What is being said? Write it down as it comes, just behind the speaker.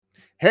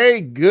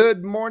Hey,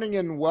 good morning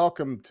and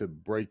welcome to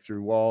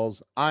Breakthrough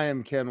Walls. I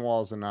am Ken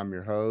Walls and I'm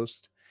your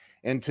host.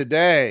 And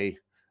today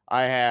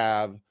I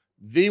have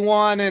the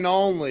one and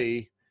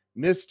only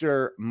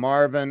Mr.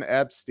 Marvin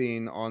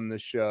Epstein on the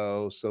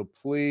show. So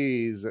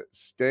please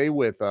stay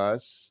with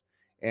us.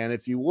 And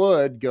if you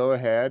would, go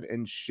ahead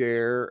and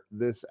share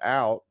this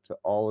out to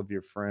all of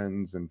your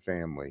friends and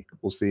family.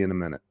 We'll see you in a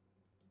minute.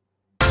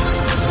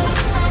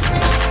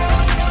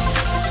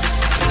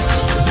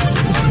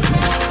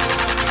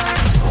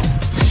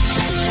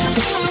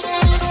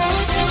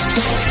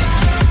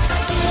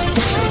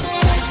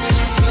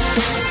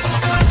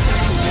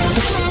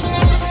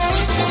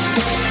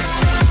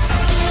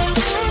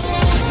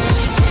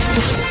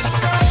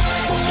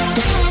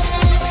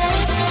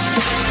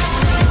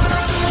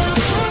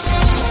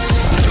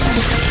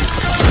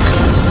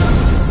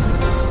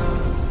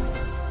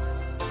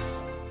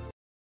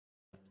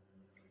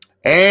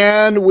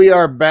 And we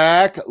are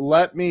back.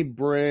 Let me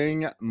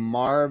bring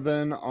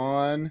Marvin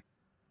on.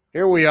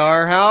 Here we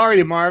are. How are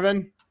you,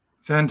 Marvin?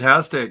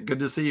 Fantastic. Good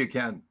to see you,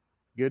 Ken.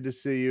 Good to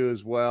see you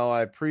as well.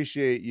 I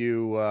appreciate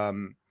you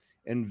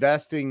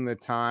investing the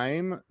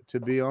time to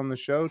be on the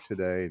show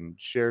today and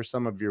share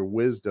some of your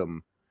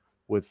wisdom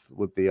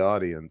with the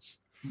audience.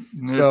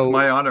 It's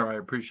my honor. I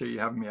appreciate you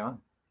having me on.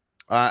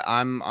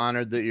 I'm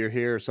honored that you're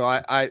here. So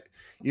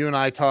you and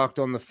I talked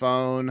on the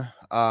phone.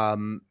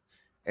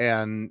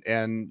 And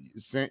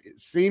it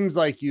seems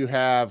like you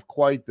have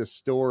quite the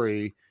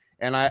story.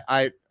 And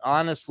I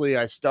honestly,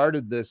 I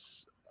started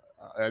this,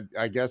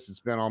 I guess it's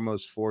been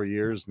almost 4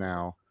 years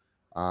now.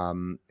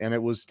 And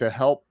it was to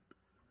help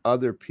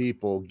other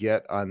people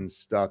get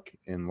unstuck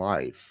in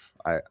life.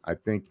 I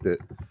think that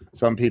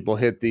some people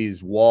hit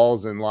these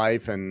walls in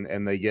life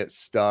and they get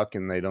stuck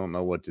and they don't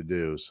know what to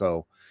do.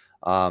 So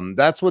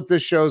that's what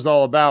this show's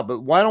all about. But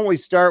why don't we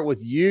start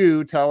with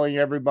you telling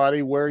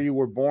everybody where you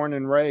were born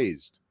and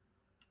raised?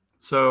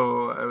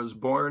 So I was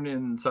born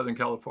in Southern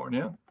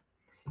California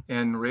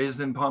and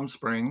raised in Palm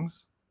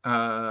Springs,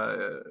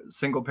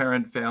 single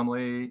parent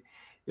family.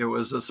 It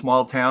was a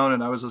small town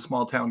and I was a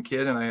small town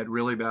kid and I had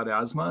really bad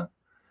asthma.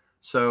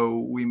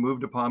 So we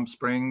moved to Palm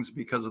Springs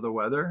because of the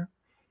weather.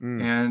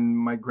 And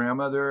my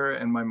grandmother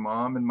and my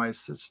mom and my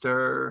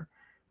sister,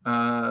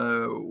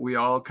 we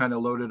all kind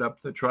of loaded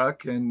up the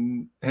truck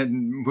and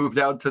moved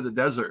out to the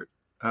desert.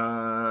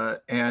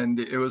 And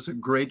it was a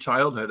great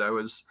childhood. I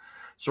was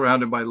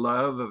surrounded by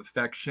love,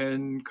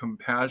 affection,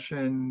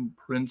 compassion,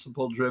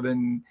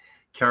 principle-driven,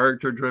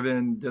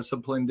 character-driven,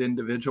 disciplined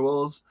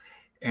individuals.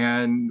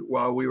 And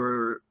while we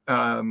were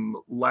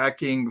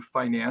lacking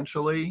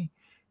financially,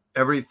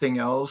 everything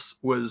else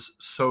was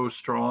so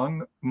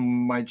strong.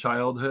 My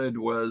childhood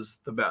was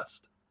the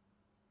best.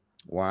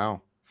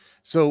 Wow.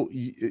 So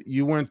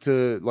you went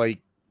to like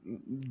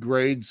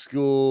grade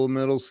school,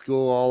 middle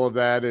school, all of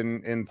that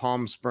in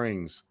Palm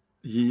Springs?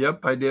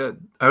 Yep, I did.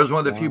 I was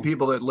one of the few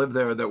people that lived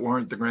there that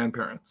weren't the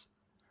grandparents.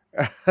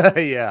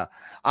 Yeah.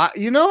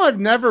 I've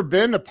never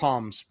been to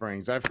Palm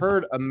Springs. I've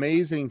heard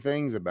amazing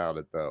things about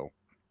it though.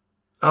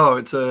 Oh,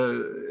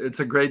 it's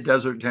a great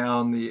desert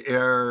town. The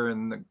air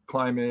and the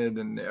climate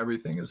and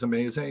everything is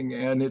amazing.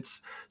 And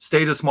it's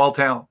stayed a small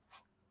town.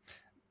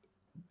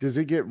 Does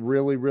it get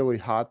really, really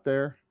hot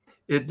there?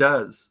 It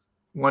does.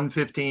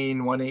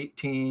 115,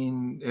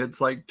 118.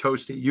 It's like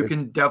toasty. You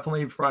can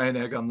definitely fry an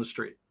egg on the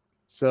street.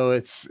 So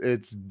it's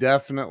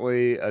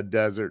definitely a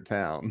desert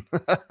town.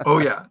 Oh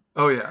yeah.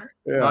 Yeah.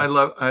 No,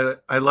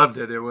 I loved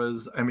it. It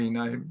was, I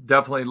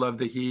definitely loved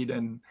the heat.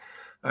 And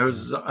I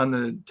was on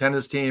the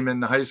tennis team in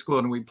high school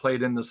and we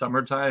played in the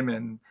summertime.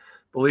 And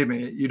believe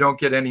me, you don't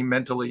get any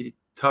mentally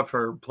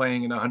tougher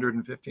playing in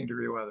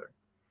 115-degree weather.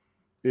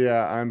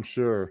 Yeah, I'm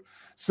sure.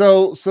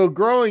 So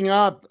growing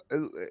up,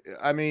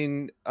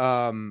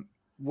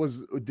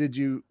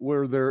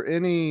 were there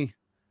any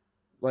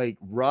like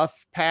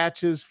rough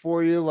patches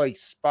for you, like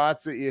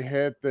spots that you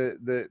hit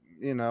that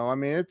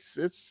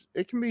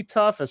it can be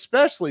tough,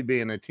 especially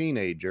being a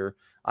teenager.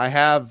 I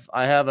have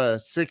a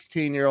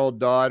 16-year-old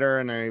daughter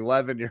and an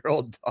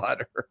 11-year-old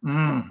daughter.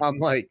 I'm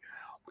like,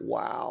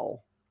 wow.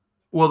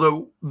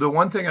 Well, the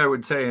one thing I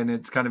would say, and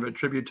it's kind of a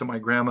tribute to my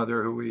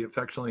grandmother, who we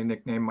affectionately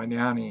nicknamed my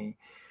nanny,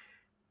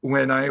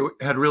 when I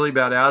had really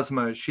bad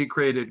asthma, she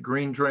created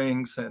green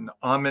drinks and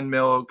almond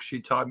milk. She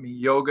taught me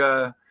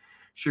yoga.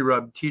 She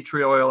rubbed tea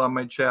tree oil on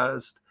my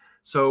chest.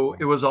 So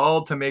it was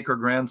all to make her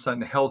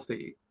grandson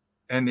healthy.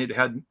 And it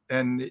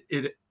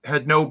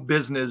had no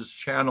business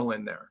channel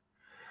in there.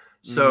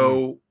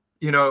 So,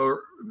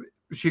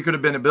 she could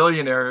have been a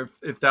billionaire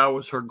if that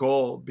was her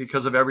goal,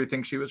 because of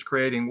everything she was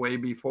creating way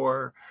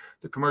before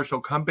the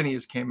commercial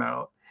companies came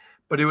out.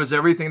 But it was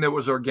everything that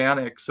was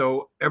organic.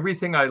 So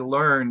everything I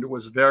learned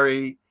was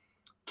very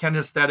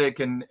kinesthetic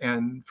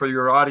and for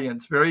your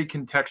audience, very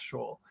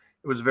contextual.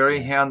 It was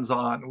very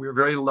hands-on. We were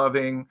very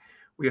loving.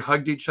 We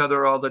hugged each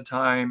other all the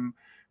time.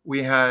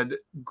 We had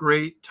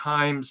great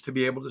times to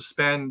be able to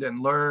spend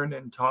and learn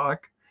and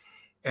talk.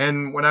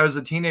 And when I was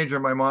a teenager,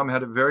 my mom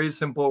had a very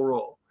simple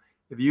rule.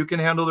 If you can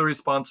handle the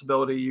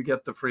responsibility, you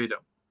get the freedom.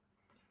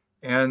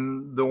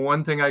 And the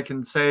one thing I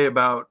can say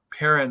about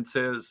parents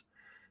is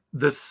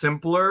the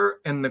simpler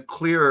and the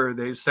clearer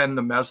they send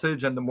the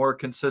message and the more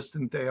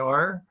consistent they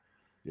are,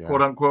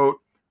 quote Yeah. unquote,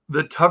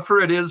 the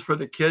tougher it is for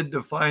the kid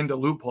to find a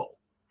loophole.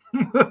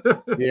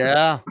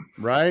 Yeah.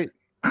 Right.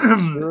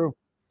 It's true.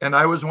 And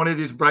I was one of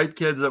these bright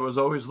kids that was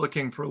always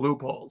looking for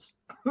loopholes.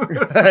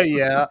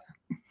 Yeah.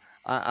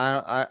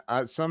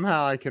 I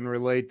somehow I can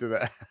relate to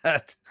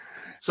that.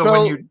 So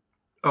when So you,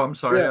 oh, I'm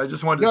sorry, yeah. I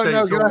just wanted to No, say,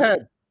 no, go so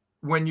ahead.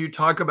 when you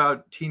talk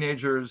about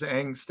teenagers'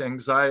 angst,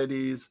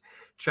 anxieties,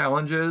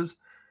 challenges,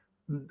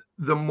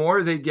 the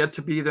more they get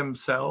to be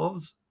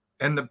themselves,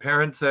 and the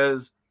parent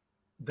says,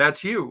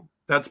 that's you,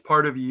 that's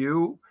part of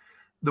you,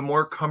 the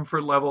more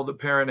comfort level the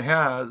parent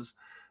has,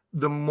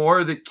 the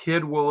more the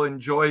kid will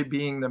enjoy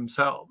being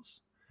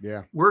themselves.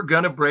 Yeah. We're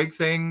going to break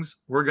things,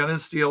 we're going to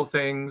steal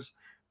things,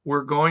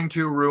 we're going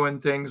to ruin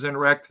things and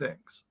wreck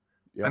things.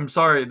 Yep. I'm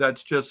sorry,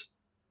 that's just,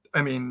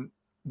 I mean,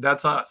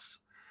 that's us.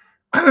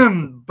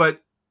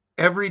 But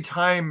every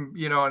time,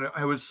 and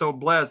I was so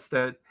blessed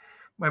that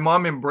my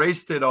mom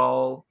embraced it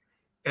all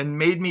and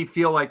made me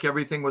feel like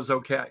everything was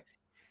okay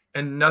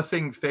and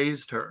nothing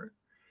phased her.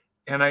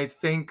 And I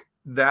think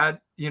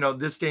that,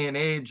 this day and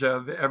age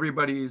of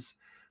everybody's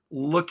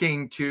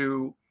looking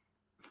to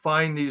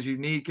find these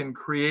unique and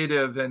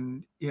creative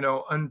and,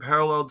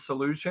 unparalleled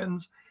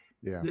solutions,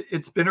 Yeah.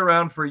 it's been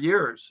around for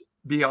years.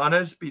 Be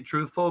honest, be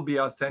truthful, be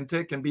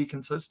authentic, and be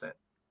consistent.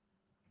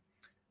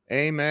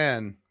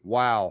 Amen.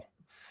 Wow.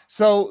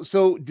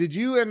 So did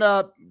you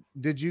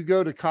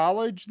go to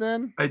college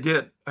then? I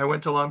did. I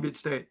went to Long Beach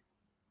State.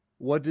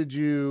 What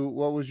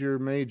was your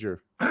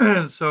major?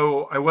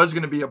 So I was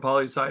going to be a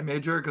poli sci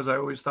major because I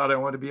always thought I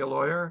wanted to be a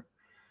lawyer.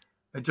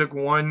 I took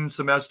one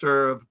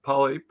semester of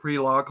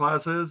pre-law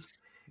classes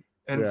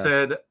and Yeah.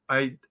 said,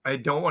 I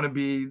don't want to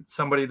be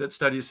somebody that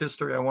studies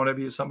history. I want to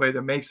be somebody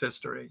that makes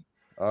history.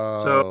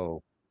 So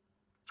Oh,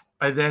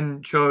 I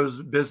then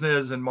chose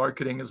business and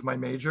marketing as my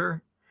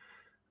major.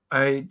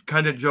 I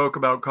kind of joke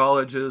about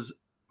college is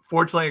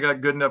fortunately I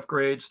got good enough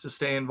grades to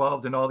stay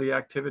involved in all the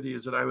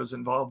activities that I was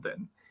involved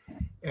in.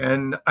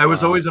 And I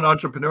was wow. always an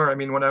entrepreneur. I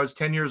mean, when I was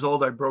 10 years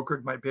old, I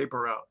brokered my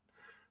paper out.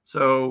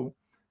 So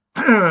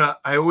I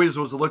always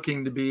was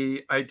looking to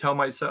be, I tell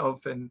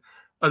myself and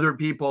other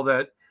people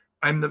that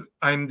I'm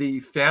the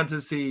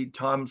fantasy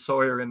Tom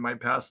Sawyer in my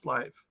past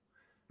life,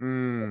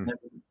 Mm,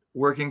 and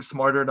working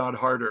smarter, not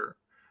harder.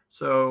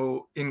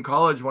 So in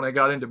college, when I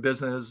got into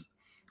business,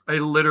 I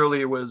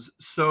literally was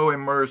so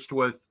immersed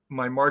with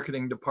my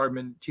marketing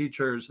department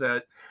teachers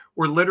that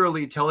were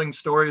literally telling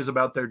stories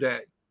about their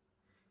day.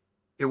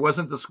 It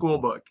wasn't the school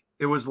book.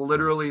 It was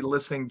literally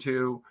listening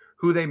to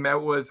who they met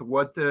with,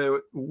 what they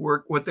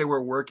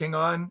were working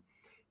on.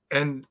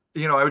 And,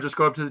 I would just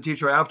go up to the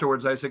teacher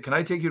afterwards. I said, can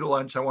I take you to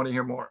lunch? I want to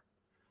hear more.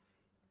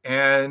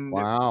 And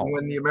wow.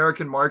 when the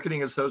American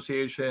Marketing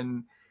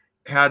Association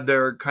had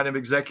their kind of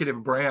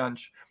executive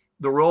branch,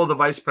 the role of the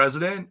vice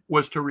president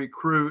was to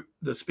recruit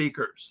the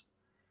speakers.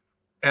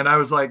 And I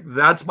was like,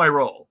 that's my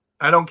role.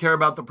 I don't care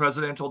about the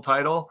presidential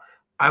title.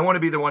 I want to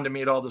be the one to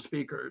meet all the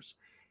speakers.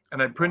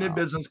 And I printed Wow.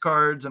 business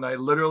cards and I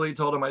literally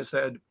told him, I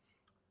said,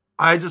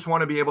 I just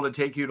want to be able to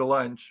take you to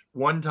lunch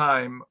one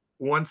time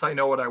once I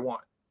know what I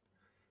want.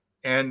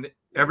 And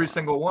every Wow.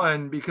 single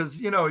one, because,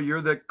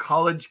 you're the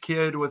college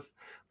kid with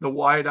the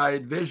wide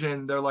eyed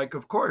vision. They're like,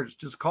 of course,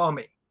 just call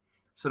me. I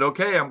said,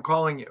 okay, I'm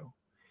calling you.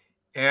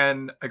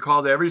 And I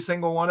called every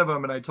single one of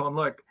them and I told them,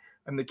 look,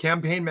 I'm the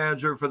campaign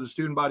manager for the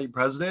student body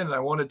president. And I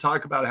want to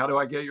talk about how do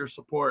I get your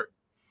support.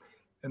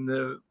 And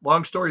the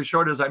long story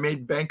short is I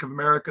made Bank of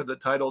America the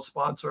title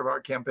sponsor of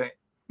our campaign.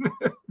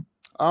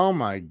 Oh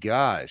my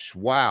gosh.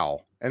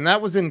 Wow. And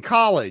that was in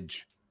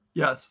college.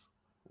 Yes,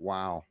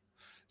 Wow.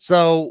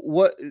 So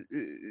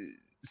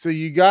so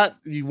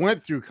you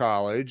went through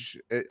college,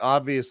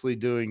 obviously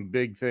doing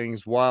big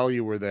things while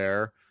you were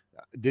there.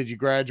 Did you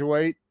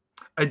graduate?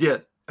 I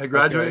did. I Okay.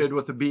 graduated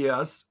with a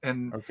BS.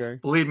 And Okay.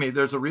 believe me,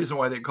 there's a reason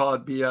why they call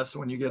it BS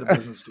when you get a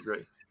business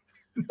degree.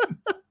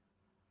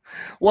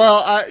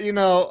 Well,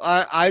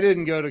 I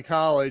didn't go to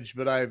college,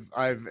 but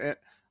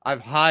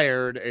I've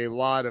hired a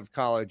lot of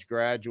college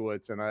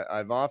graduates, and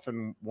I've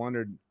often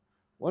wondered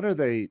what are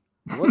they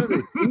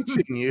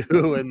teaching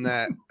you in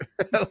that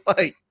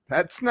like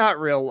that's not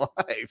real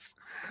life,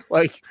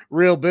 like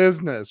real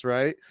business,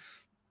 right?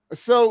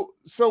 So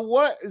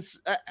what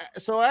is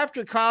so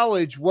after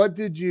college, where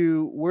did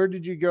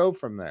you go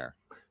from there?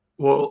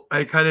 Well,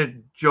 I kind of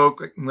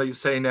jokingly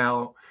say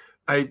now,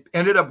 I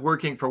ended up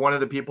working for one of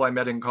the people I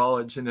met in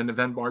college in an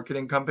event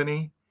marketing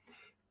company.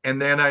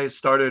 And then I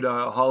started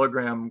a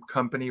hologram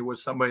company with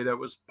somebody that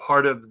was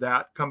part of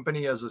that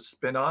company as a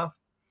spinoff.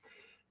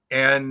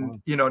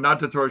 And, Oh, not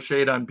to throw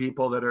shade on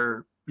people that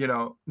are,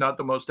 not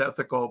the most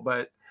ethical,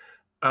 but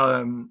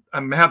I'm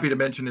happy to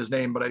mention his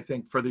name, but I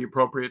think for the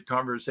appropriate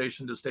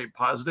conversation to stay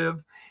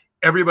positive,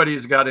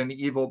 everybody's got an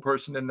evil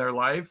person in their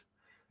life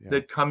yeah.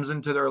 that comes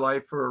into their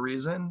life for a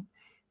reason.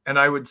 And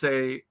I would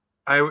say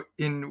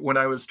when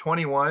I was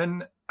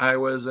 21, I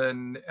was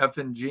an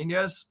effing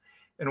genius.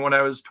 And when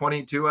I was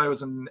 22, I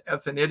was an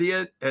effing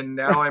idiot. And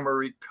now I'm a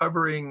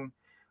recovering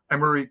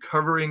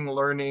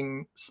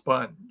learning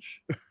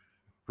sponge.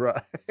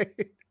 Right.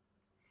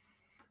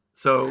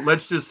 So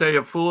let's just say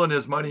a fool and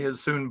his money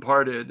is soon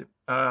parted.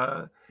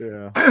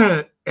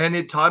 Yeah. And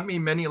it taught me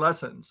many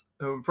lessons.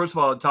 First of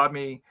all, it taught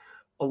me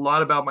a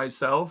lot about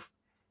myself.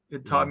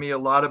 It taught me a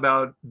lot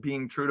about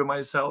being true to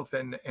myself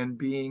and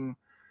being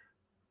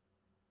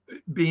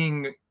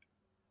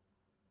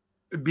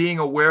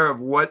aware of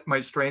what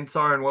my strengths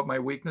are and what my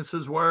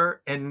weaknesses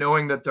were, and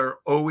knowing that they're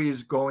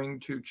always going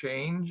to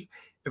change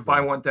if I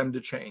want them to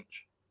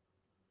change.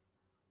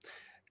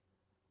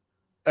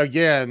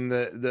 Again,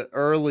 the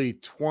early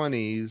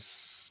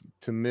 20s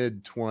to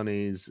mid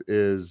 20s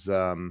is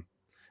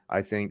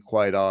I think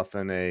quite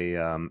often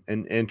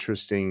an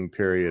interesting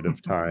period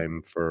of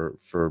time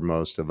for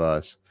most of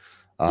us.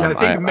 Yeah, I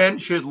think men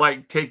should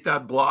like take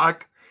that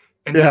block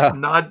and just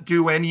not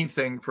do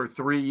anything for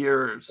 3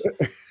 years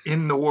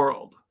in the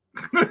world.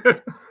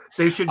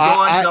 They should go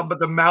on top of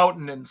the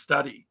mountain and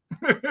study.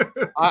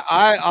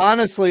 I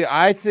honestly,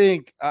 I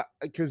think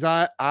because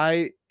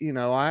I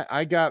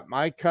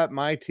cut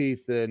my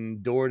teeth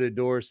in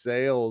door-to-door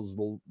sales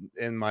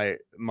in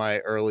my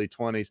early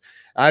 20s.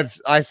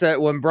 I said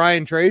when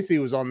Brian Tracy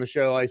was on the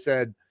show, I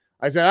said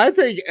I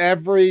think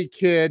every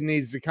kid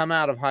needs to come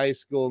out of high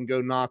school and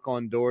go knock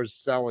on doors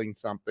selling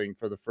something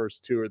for the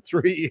first 2 or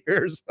 3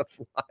 years of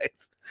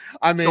life.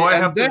 I mean,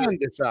 then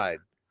decide.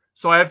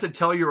 So I have to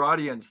tell your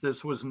audience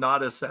this was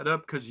not a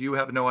setup because you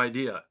have no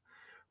idea.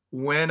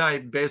 When I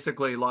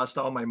basically lost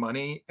all my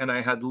money and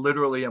I had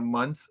literally a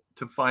month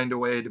to find a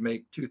way to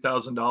make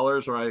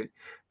 $2,000 or I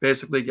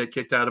basically get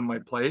kicked out of my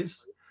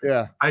place.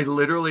 Yeah. I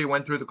literally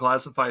went through the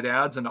classified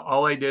ads and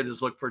all I did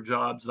is look for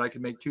jobs that I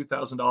could make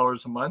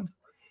 $2,000 a month.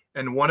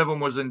 And one of them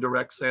was in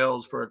direct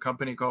sales for a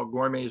company called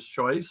Gourmet's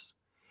Choice.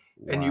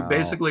 Wow. And you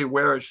basically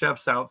wear a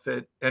chef's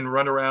outfit and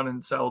run around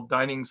and sell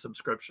dining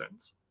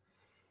subscriptions.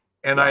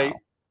 And wow.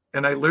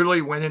 I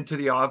literally went into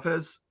the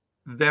office,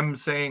 them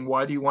saying,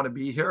 "Why do you want to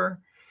be here?"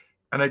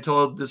 And I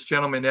told this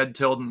gentleman, Ed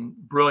Tilden,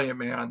 brilliant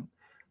man,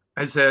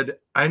 I said,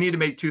 "I need to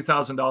make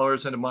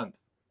 $2,000 in a month.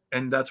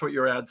 And that's what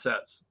your ad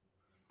says."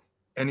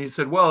 And he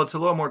said, "Well, it's a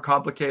little more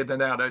complicated than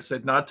that." I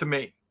said, "Not to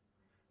me."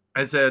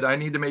 I said, "I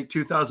need to make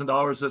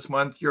 $2,000 this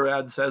month. Your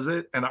ad says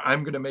it, and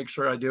I'm going to make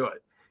sure I do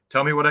it.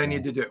 Tell me what I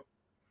need to do."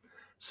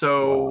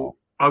 So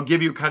I'll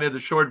give you kind of the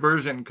short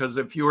version because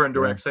if you were in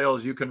direct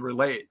sales, you can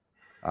relate.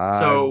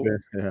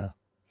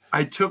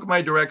 I took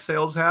my direct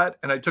sales hat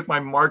and I took my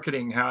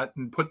marketing hat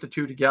and put the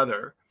two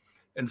together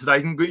and said,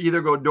 I can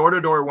either go door to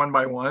door one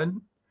by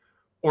one,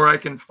 or I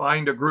can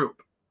find a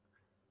group.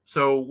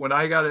 So when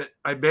I got it,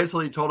 I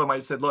basically told him, I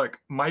said, "Look,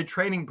 my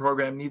training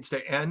program needs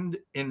to end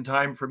in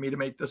time for me to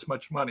make this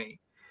much money.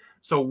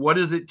 So what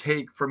does it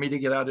take for me to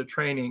get out of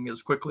training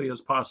as quickly as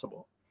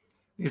possible?"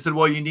 He said,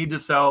 "Well, you need to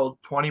sell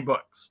 20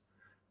 books.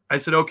 I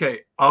said,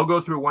 "Okay, I'll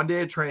go through one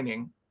day of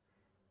training.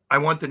 I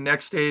want the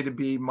next day to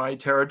be my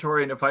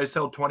territory. And if I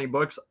sell 20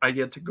 books, I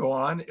get to go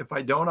on. If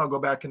I don't, I'll go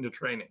back into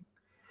training."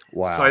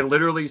 Wow. So I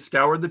literally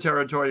scoured the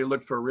territory,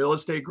 looked for real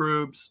estate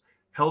groups,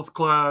 health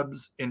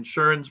clubs,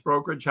 insurance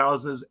brokerage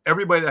houses,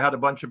 everybody that had a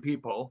bunch of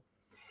people.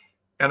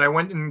 And I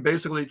went and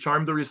basically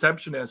charmed the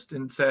receptionist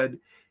and said,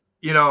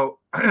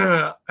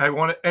 I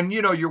want to, and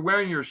you're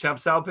wearing your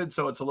chef's outfit,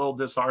 so it's a little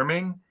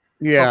disarming.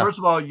 Yeah. So first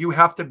of all, you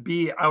have to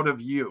be out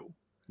of you.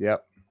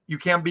 Yep. You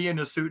can't be in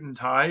a suit and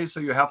tie. So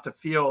you have to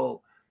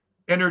feel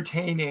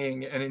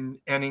entertaining and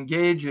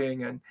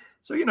engaging. And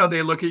so,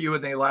 they look at you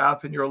and they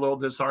laugh and you're a little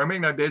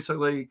disarming. I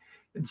basically,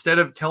 instead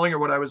of telling her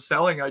what I was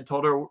selling, I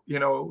told her,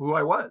 who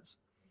I was.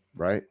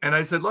 Right. And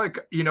I said, "Look,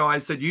 I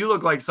said, you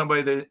look like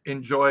somebody that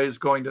enjoys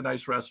going to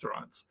nice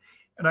restaurants."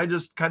 And I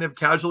just kind of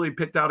casually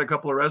picked out a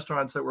couple of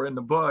restaurants that were in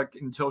the book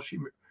until she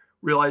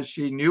realized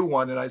she knew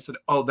one. And I said,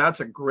 "Oh, that's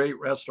a great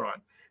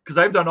restaurant." Because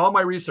I've done all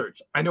my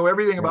research. I know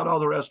everything about all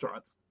the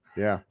restaurants.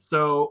 Yeah.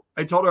 So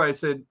I told her, I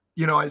said,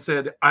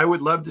 "I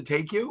would love to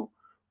take you,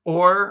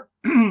 or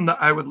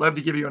I would love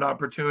to give you an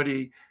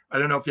opportunity. I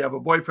don't know if you have a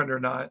boyfriend or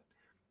not."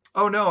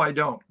 "Oh, no, I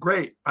don't."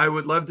 "Great. I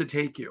would love to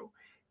take you.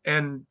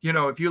 And,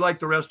 if you like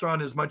the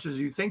restaurant as much as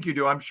you think you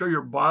do, I'm sure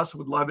your boss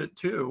would love it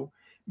too.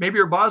 Maybe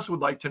your boss would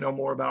like to know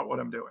more about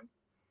what I'm doing."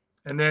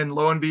 And then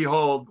lo and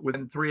behold,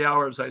 within 3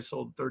 hours, I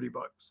sold 30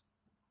 books.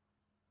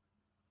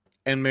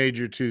 And made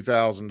your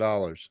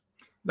 $2,000.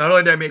 Not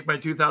only did I make my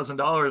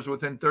 $2,000,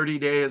 within 30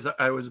 days,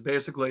 I was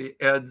basically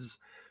Ed's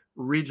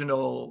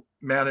regional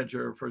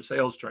manager for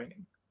sales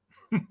training.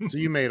 So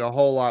you made a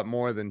whole lot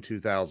more than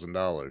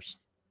 $2,000.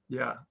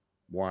 Yeah.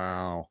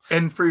 Wow.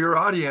 And for your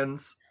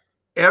audience,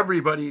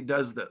 everybody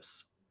does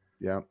this.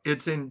 Yeah.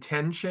 It's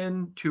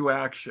intention to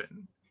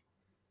action.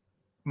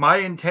 My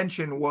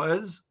intention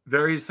was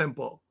very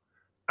simple.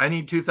 I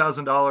need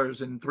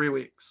 $2,000 in 3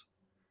 weeks.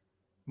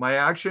 My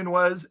action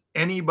was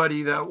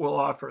anybody that will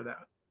offer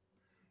that.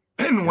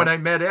 And when I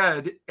met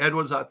Ed, Ed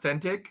was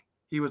authentic.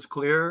 He was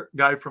clear,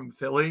 guy from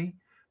Philly.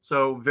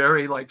 So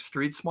very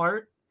street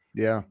smart.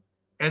 Yeah.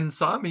 And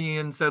saw me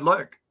and said,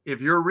 "Look,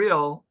 if you're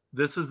real,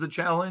 this is the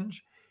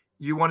challenge.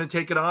 You want to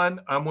take it on?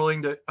 I'm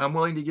willing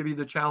to give you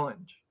the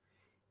challenge.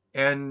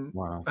 And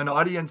Wow. an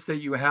audience that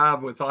you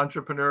have with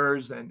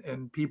entrepreneurs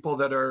and people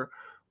that are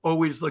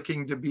always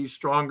looking to be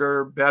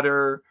stronger,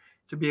 better,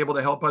 to be able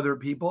to help other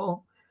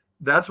people,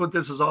 that's what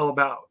this is all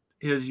about.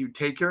 Is you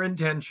take your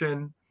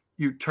intention,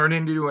 you turn it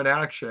into an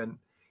action,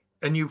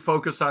 and you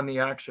focus on the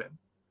action,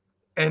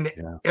 and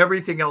Yeah.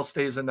 everything else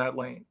stays in that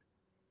lane.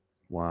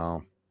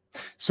 Wow.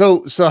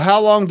 So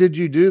how long did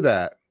you do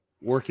that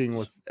working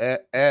with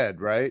Ed,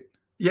 right?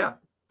 Yeah.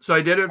 So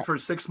I did it for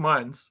 6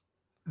 months.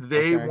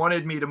 They Okay.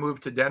 wanted me to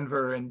move to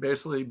Denver and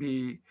basically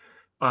be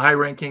a high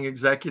ranking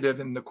executive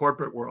in the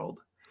corporate world.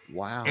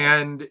 Wow.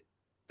 And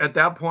at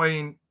that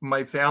point,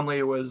 my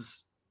family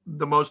was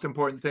the most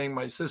important thing.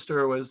 My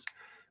sister was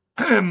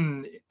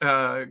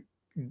already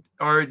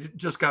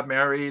just got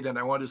married, and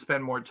I wanted to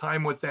spend more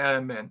time with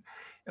them.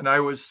 And I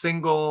was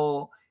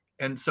single,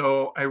 and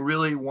so I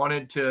really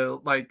wanted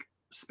to like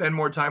spend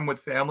more time with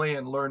family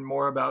and learn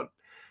more about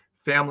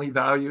family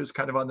values,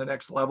 kind of on the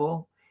next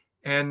level.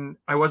 And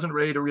I wasn't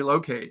ready to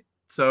relocate,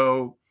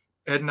 so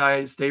Ed and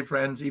I stay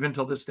friends even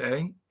till this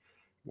day.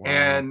 Wow.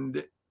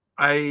 And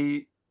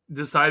I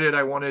decided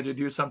I wanted to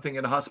do something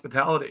in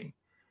hospitality.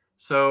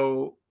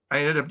 So I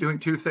ended up doing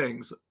two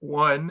things.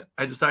 One,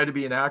 I decided to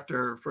be an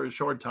actor for a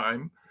short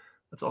time.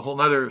 That's a whole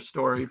nother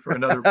story for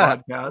another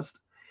podcast.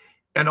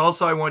 And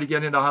also, I wanted to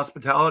get into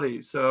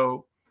hospitality.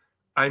 So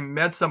I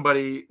met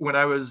somebody when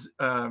I was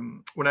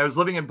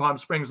living in Palm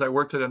Springs. I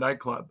worked at a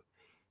nightclub,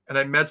 and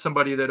I met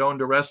somebody that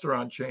owned a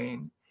restaurant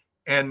chain.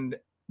 And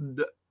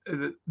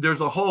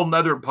there's a whole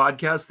nother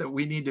podcast that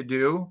we need to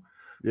do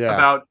Yeah.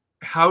 about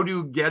how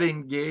to get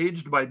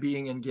engaged by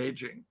being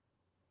engaging.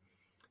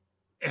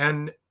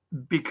 And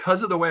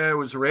because of the way I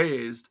was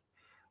raised,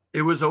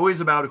 it was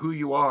always about who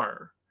you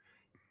are.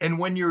 And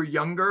when you're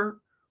younger,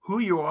 who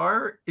you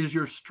are is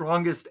your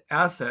strongest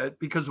asset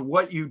because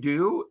what you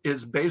do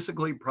is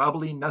basically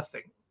probably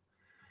nothing.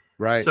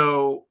 Right.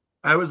 So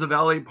I was a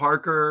valet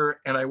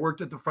parker and I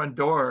worked at the front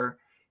door.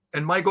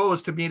 And my goal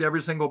was to meet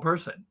every single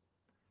person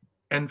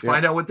and Yep.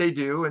 find out what they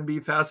do and be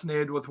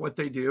fascinated with what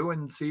they do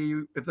and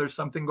see if there's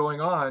something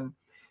going on.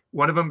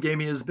 One of them gave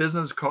me his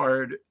business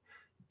card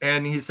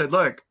and he said,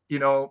 "Look,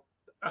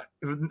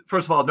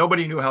 first of all,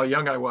 nobody knew how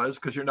young I was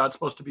because you're not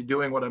supposed to be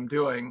doing what I'm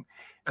doing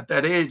at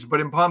that age. But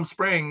in Palm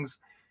Springs,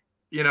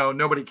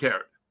 nobody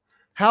cared."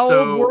 How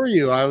old were So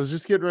you? I was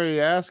just getting ready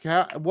to ask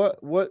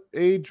what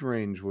age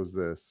range was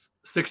this?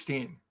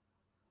 16.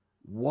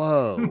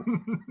 Whoa.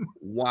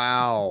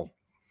 Wow.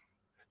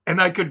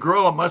 And I could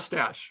grow a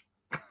mustache.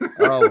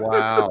 Oh,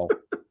 wow.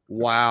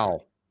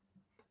 Wow.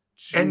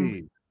 and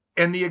Gee.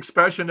 and the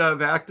expression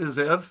of act as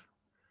if.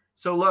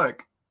 So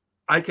look,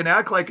 I can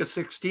act like a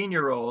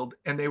 16-year-old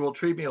and they will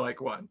treat me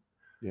like one.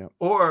 Yep.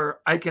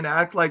 Or I can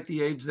act like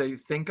the age they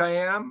think I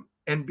am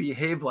and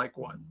behave like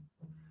one.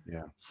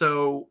 Yeah.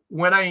 So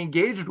when I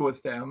engaged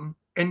with them,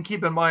 and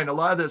keep in mind, a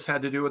lot of this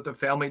had to do with the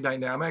family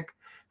dynamic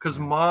because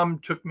Yeah. mom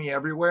took me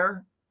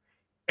everywhere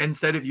and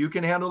said, if you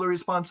can handle the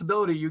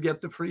responsibility, you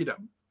get the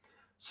freedom.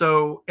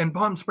 So in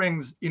Palm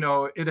Springs,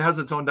 it has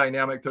its own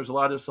dynamic. There's a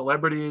lot of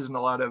celebrities and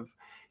a lot of,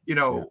 you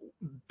Yeah. know,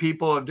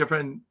 people of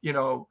different,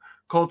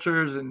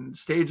 cultures and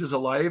stages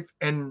of life.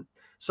 And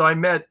so I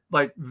met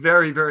like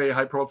very, very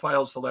high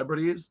profile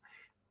celebrities.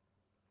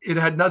 It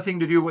had nothing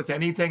to do with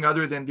anything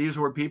other than these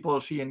were people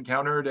she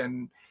encountered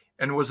and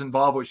was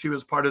involved with. She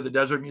was part of the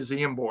Desert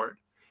Museum Board,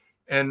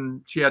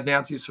 and she had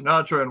Nancy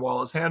Sinatra and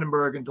Wallace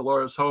Hannenberg and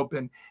Dolores Hope,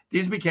 and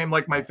these became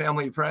like my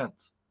family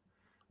friends.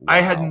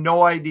 I had Wow.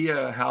 no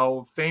idea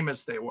how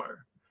famous they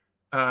were.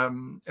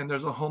 And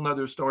there's a whole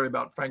nother story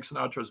about Frank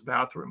Sinatra's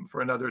bathroom for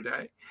another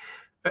day.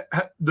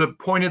 The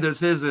point of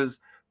this is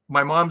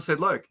my mom said,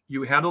 look,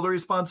 you handle the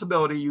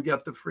responsibility, you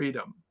get the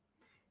freedom.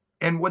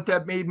 And what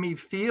that made me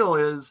feel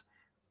is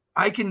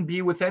I can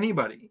be with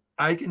anybody.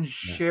 I can Yeah.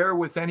 share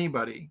with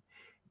anybody.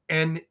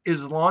 And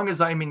as long as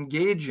I'm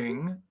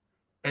engaging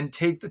and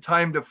take the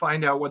time to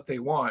find out what they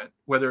want,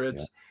 whether Yeah.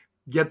 it's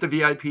get the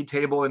VIP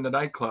table in the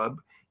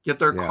nightclub, get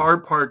their Yeah. car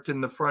parked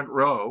in the front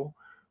row,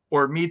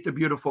 or meet the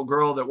beautiful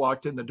girl that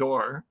walked in the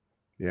door,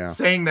 Yeah.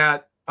 saying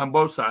that on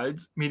both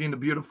sides, meeting the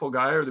beautiful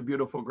guy or the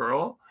beautiful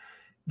girl,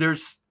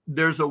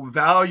 there's a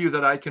value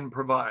that I can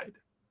provide.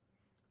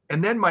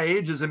 And then my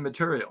age is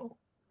immaterial.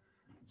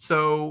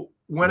 So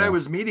when I Yeah.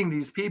 was meeting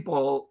these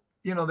people,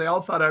 they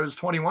all thought I was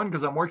 21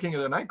 because I'm working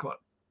at a nightclub.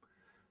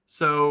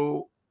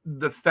 So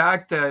the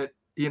fact that,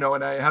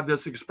 and I have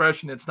this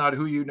expression, it's not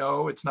who you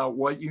know, it's not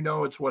what you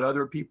know, it's what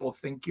other people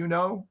think you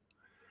know.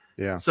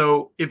 Yeah.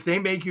 So if they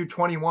make you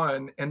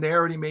 21 and they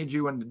already made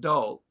you an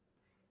adult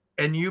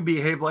and you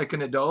behave like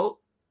an adult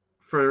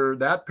for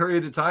that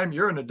period of time,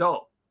 you're an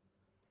adult.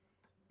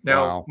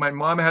 Now, Wow. my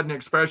mom had an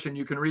expression,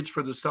 you can reach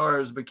for the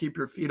stars, but keep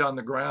your feet on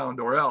the ground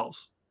or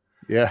else.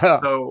 Yeah.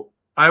 So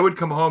I would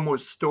come home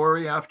with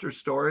story after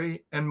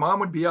story, and mom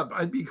would be up.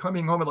 I'd be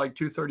coming home at like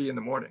 2:30 in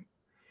the morning.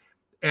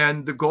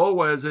 And the goal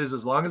was is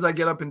as long as I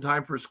get up in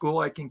time for school,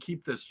 I can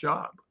keep this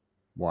job.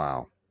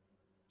 Wow.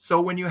 So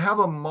when you have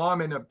a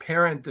mom and a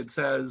parent that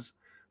says,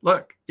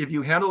 look, if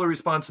you handle the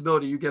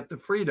responsibility, you get the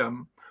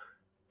freedom.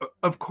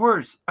 Of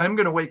course, I'm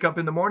going to wake up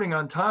in the morning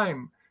on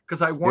time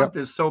because I want Yep.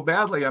 this so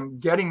badly. I'm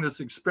getting this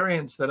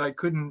experience that I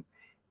couldn't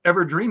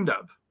ever dreamed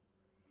of.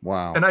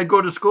 Wow. And I'd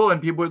go to school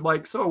and people would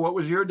like, so what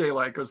was your day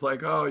like? I was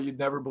like, oh, you'd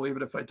never believe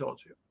it if I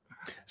told you.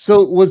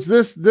 So was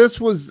this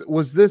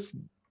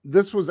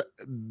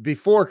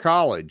before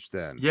college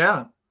then?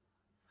 Yeah.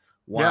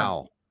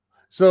 Wow. Yeah.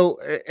 So,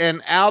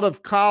 and out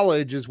of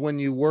college is when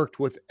you worked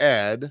with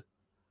Ed.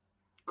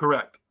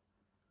 Correct.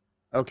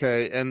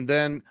 Okay. And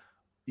then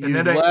and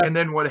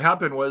then what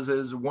happened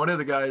is one of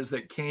the guys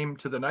that came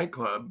to the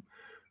nightclub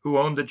who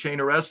owned the chain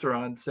of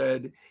restaurants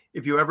said,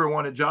 if you ever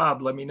want a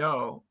job, let me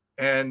know.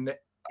 And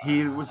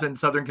he was in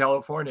Southern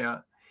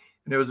California,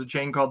 and it was a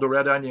chain called the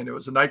Red Onion. It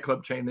was a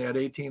nightclub chain. They had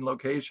 18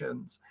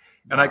 locations.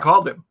 And I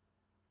called him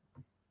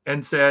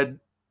and said,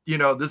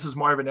 this is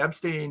Marvin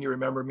Epstein. You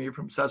remember me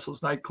from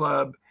Cecil's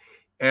nightclub,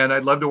 and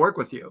I'd love to work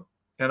with you.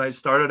 And I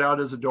started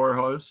out as a door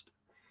host,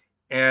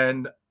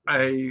 and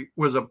I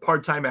was a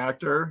part-time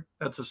actor.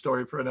 That's a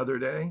story for another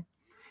day.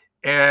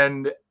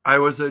 And I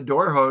was a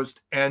door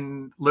host,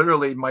 and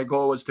literally my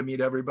goal was to meet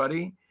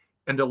everybody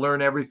and to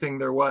learn everything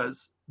there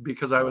was,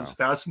 because I was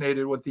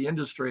fascinated with the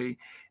industry.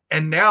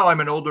 And now I'm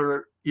an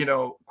older,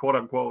 quote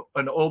unquote,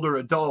 an older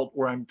adult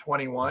where I'm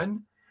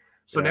 21.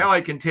 So now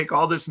I can take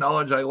all this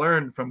knowledge I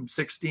learned from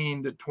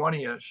 16 to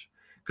 20-ish,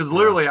 because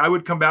literally I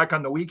would come back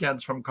on the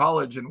weekends from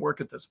college and work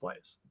at this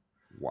place.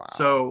 Wow.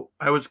 So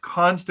I was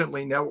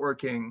constantly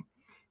networking,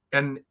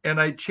 and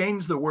I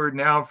changed the word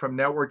now from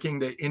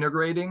networking to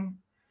integrating,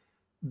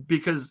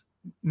 because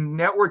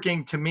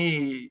networking to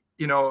me,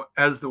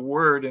 as the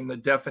word and the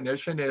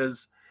definition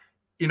is,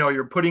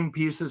 you're putting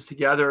pieces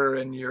together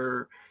and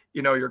you're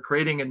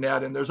creating a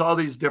net, and there's all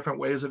these different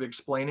ways of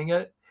explaining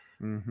it.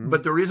 Mm-hmm.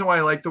 But the reason why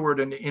I like the word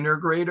an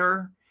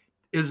integrator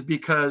is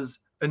because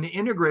an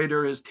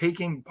integrator is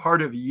taking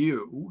part of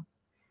you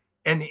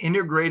and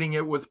integrating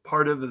it with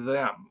part of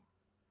them.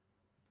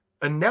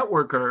 A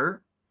networker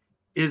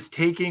is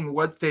taking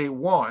what they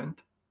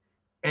want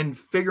and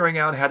figuring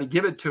out how to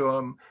give it to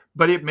them,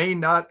 but it may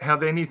not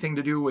have anything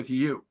to do with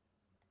you.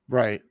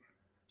 Right.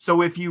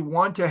 So if you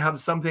want to have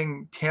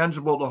something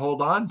tangible to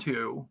hold on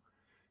to,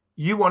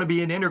 you want to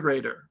be an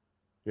integrator.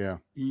 Yeah.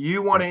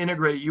 You want to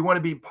integrate. You want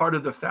to be part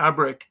of the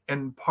fabric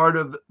and part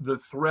of the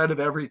thread of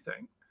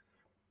everything.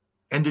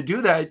 And to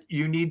do that,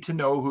 you need to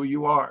know who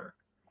you are.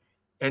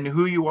 And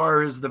who you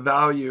are is the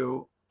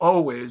value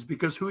always,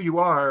 because who you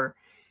are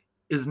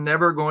is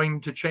never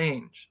going to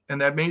change. And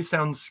that may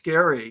sound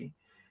scary,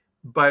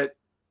 but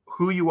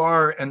who you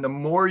are, and the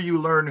more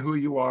you learn who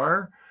you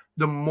are,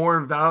 the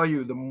more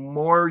value, the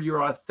more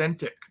you're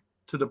authentic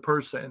to the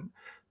person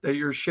that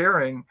you're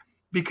sharing,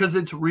 because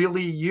it's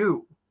really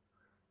you.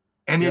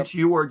 And it's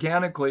you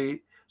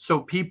organically.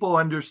 So people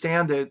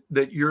understand it,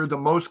 that you're the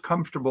most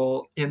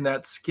comfortable in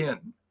that skin.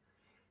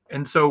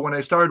 And so when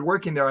I started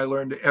working there, I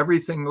learned every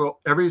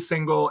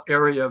single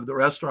area of the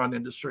restaurant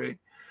industry,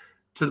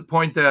 to the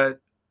point that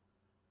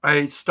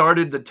I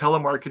started the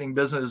telemarketing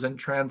business and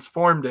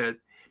transformed it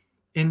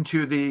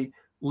into the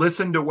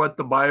listen to what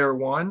the buyer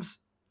wants,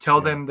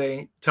 tell them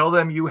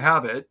you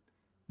have it,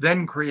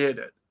 then create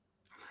it.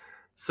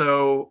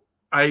 So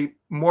I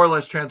more or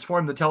less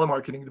transformed the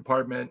telemarketing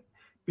department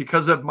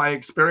because of my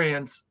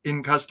experience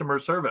in customer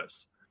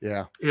service.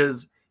 Yeah.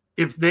 Is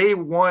if they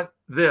want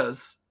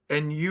this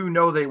and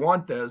they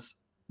want this,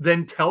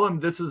 then tell them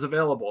this is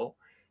available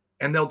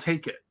and they'll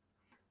take it.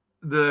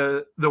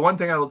 The one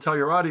thing I will tell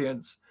your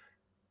audience,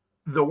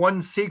 the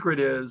one secret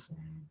is,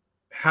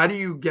 how do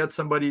you get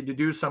somebody to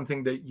do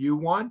something that you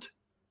want?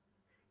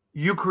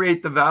 You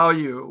create the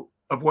value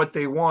of what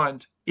they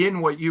want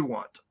in what you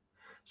want.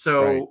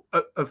 So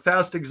a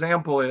fast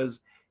example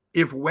is,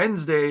 if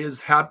Wednesday is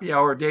happy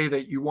hour day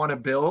that you want to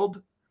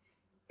build,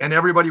 and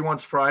everybody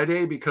wants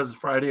Friday because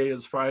Friday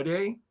is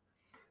Friday,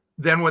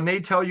 then when they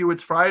tell you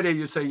it's Friday,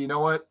 you say, you know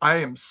what? I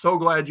am so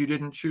glad you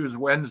didn't choose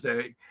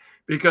Wednesday,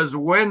 because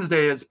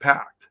Wednesday is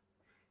packed.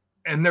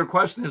 And their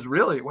question is,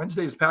 really,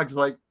 Wednesday is packed? It's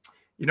like,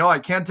 I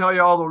can't tell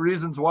you all the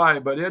reasons why,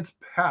 but it's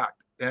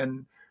packed.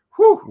 And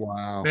whew,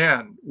 wow,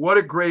 man, what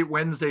a great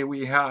Wednesday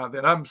we have.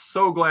 And I'm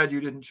so glad you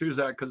didn't choose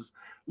that, because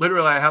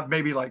literally I have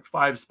maybe like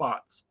 5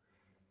 spots.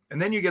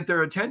 And then you get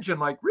their attention,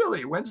 like,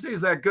 really, Wednesday is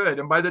that good?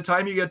 And by the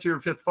time you get to your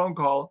 5th phone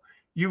call,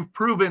 you've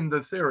proven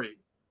the theory.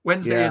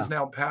 Wednesday is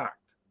now packed.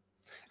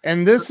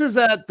 And this is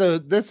at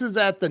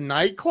the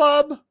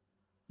nightclub?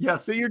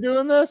 Yes. That you're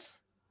doing this?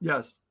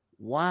 Yes.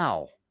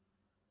 Wow.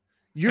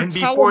 You're and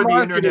before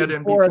the internet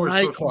and before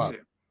social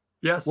media.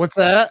 Yes. What's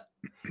that?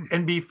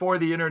 And before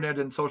the internet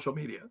and social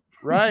media.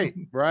 Right.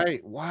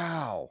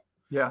 Wow.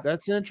 Yeah.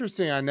 That's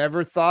interesting. I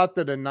never thought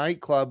that a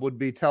nightclub would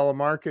be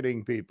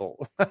telemarketing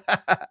people.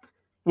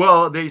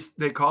 Well, they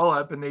call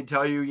up and they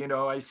tell you,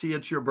 I see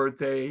it's your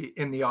birthday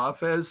in the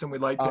office and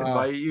we'd like to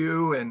invite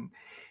you.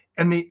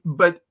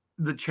 But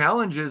the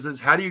challenge is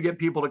how do you get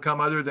people to come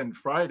other than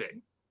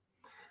Friday?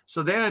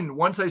 So then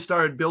once I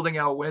started building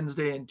out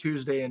Wednesday and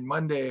Tuesday and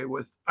Monday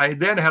I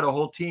then had a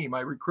whole team. I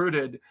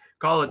recruited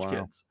college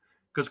kids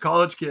because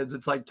college kids,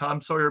 it's like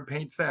Tom Sawyer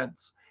paint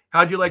fence.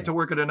 How'd you like to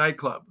work at a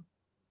nightclub?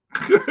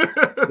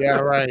 Yeah,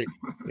 right.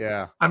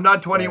 Yeah. I'm not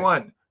Right.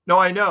 21. No,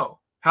 I know.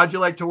 How'd you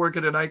like to work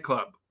at a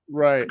nightclub?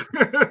 Right.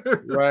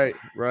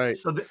 Right.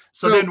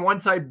 So then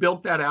once I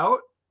built that out,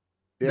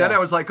 then yeah. I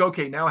was like,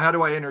 okay, now how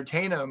do I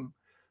entertain them?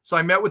 So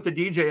I met with the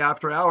DJ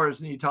after hours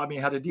and he taught me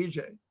how to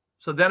DJ.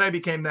 So then I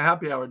became the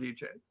happy hour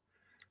DJ.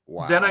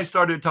 Wow. Then I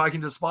started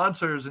talking to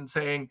sponsors and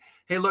saying,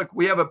 hey, look,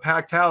 we have a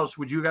packed house.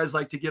 Would you guys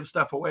like to give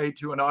stuff away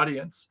to an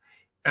audience?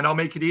 And I'll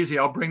make it easy.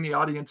 I'll bring the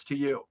audience to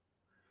you.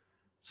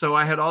 So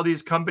I had all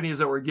these companies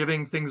that were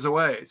giving things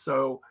away.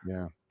 So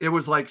yeah, it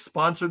was like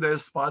sponsor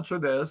this.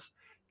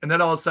 And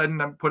then all of a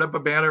sudden I put up a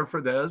banner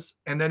for this.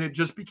 And then it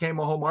just became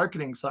a whole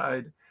marketing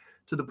side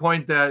to the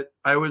point that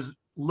I was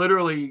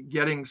literally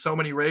getting so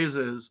many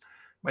raises.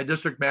 My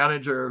district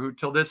manager, who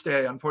till this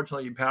day,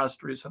 unfortunately, he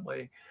passed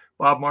recently,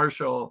 Bob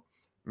Marshall,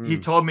 he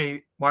told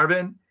me,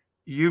 Marvin,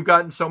 you've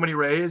gotten so many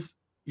raises.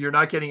 You're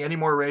not getting any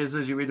more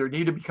raises. You either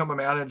need to become a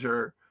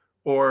manager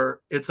or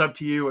it's up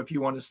to you if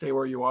you want to stay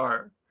where you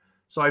are.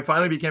 So I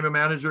finally became a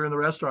manager in the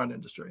restaurant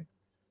industry.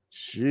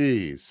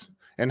 Jeez.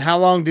 And how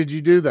long did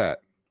you do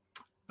that?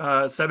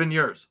 7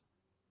 years.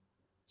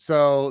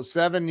 So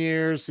 7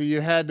 years. So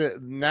you had to,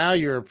 now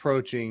you're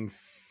approaching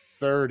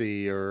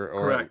 30 or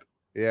correct.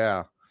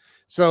 Yeah.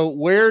 So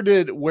where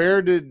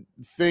did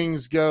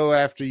things go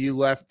after you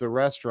left the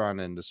restaurant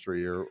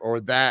industry or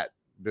that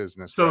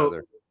business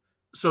rather?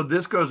 So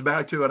this goes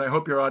back to, and I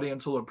hope your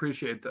audience will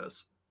appreciate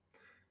this.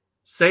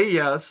 Say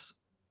yes,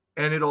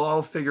 and it'll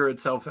all figure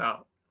itself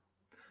out.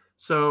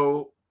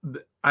 So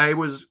I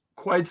was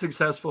quite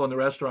successful in the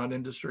restaurant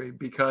industry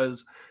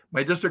because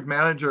my district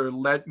manager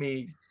let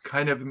me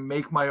kind of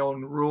make my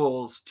own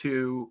rules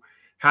to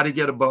how to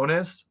get a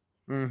bonus.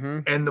 Mm-hmm.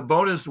 And the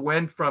bonus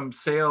went from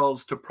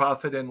sales to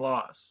profit and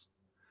loss.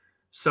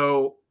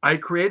 So I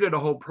created a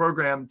whole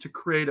program to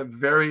create a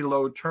very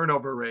low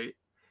turnover rate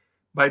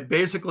by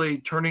basically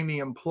turning the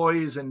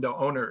employees into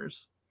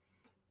owners.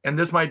 And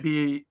this might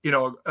be, a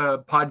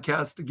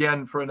podcast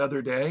again for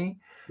another day.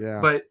 Yeah.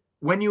 But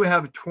when you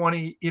have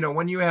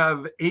when you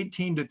have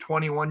 18 to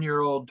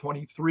 21-year-old,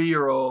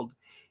 23-year-old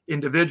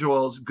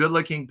individuals,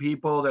 good-looking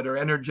people that are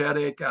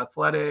energetic,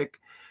 athletic,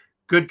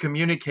 good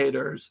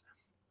communicators,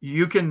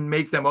 you can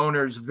make them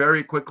owners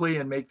very quickly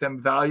and make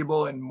them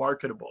valuable and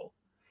marketable.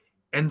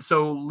 And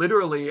so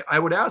literally I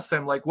would ask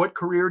them, like, what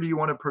career do you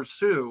want to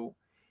pursue?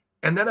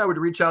 And then I would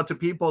reach out to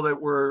people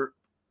that were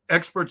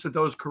experts at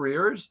those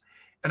careers.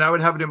 And I would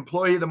have an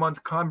employee of the month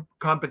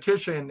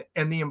competition,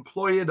 and the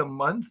employee of the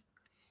month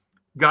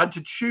got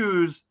to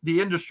choose the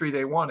industry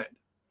they wanted.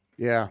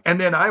 Yeah. And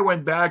then I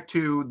went back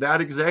to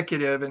that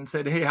executive and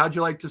said, hey, how'd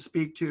you like to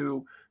speak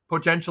to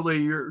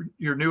potentially your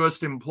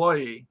newest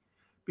employee?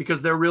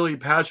 Because they're really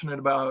passionate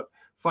about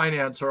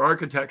finance or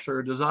architecture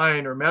or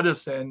design or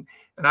medicine.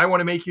 And I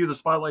want to make you the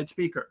spotlight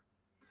speaker.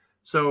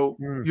 So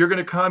you're going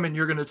to come and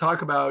you're going to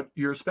talk about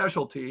your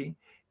specialty.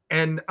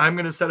 And I'm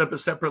going to set up a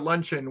separate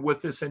luncheon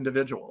with this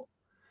individual.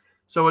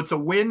 So it's a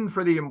win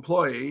for the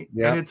employee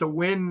and it's a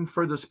win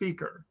for the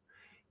speaker.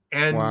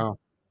 And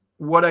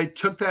what I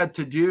took that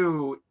to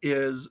do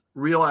is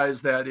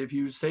realize that if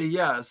you say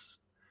yes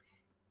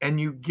and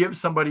you give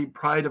somebody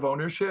pride of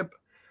ownership,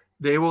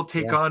 they will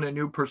take on a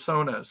new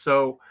persona.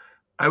 So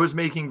I was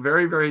making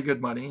very, very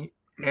good money.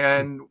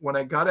 And when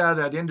I got out of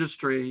that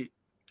industry,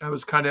 I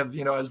was kind of,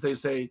 as they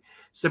say,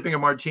 sipping a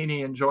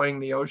martini, enjoying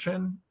the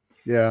ocean.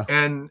 Yeah.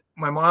 And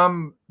my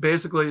mom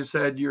basically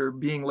said, you're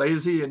being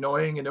lazy,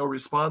 annoying, and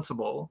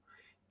irresponsible.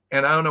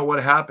 And I don't know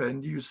what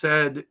happened. You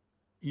said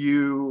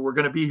you were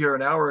going to be here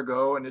an hour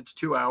ago and it's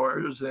 2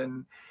 hours.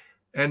 And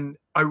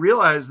I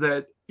realized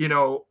that,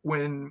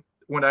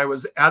 when I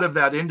was out of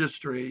that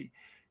industry,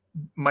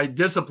 my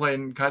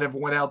discipline kind of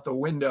went out the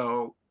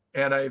window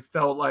and I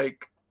felt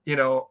like,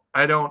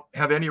 I don't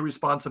have any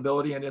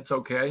responsibility and it's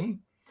okay.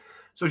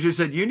 So she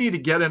said, you need to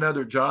get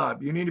another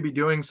job. You need to be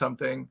doing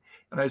something.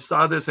 And I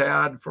saw this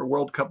ad for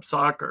World Cup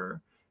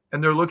soccer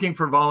and they're looking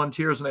for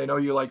volunteers. And I know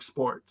you like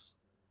sports.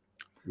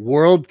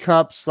 World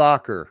Cup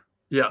soccer.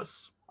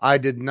 Yes. I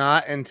did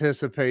not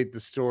anticipate the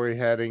story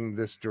heading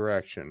this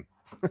direction.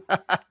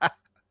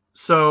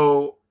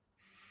 So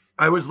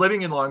I was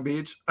living in Long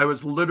Beach. I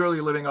was literally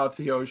living off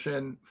the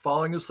ocean,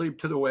 falling asleep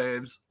to the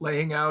waves,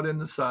 laying out in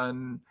the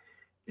sun,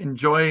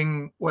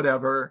 enjoying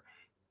whatever.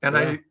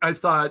 And I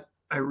thought,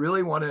 I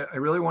really want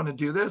to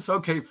do this.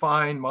 Okay,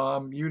 fine,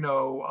 Mom,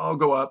 I'll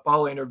go up,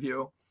 I'll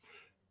interview.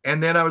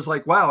 And then I was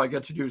like, wow, I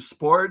get to do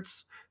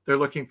sports. They're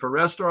looking for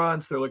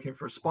restaurants. They're looking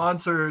for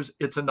sponsors.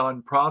 It's a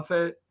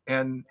nonprofit.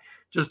 And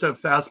just a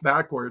fast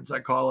backwards, I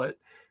call it.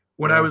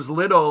 When I was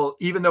little,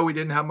 even though we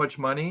didn't have much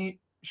money,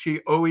 she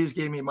always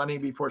gave me money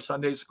before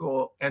Sunday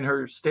school. And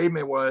her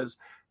statement was,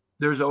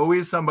 there's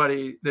always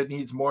somebody that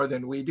needs more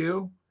than we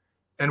do.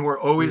 And we're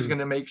always going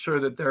to make sure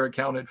that they're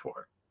accounted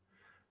for.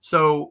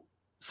 So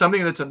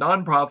something that's a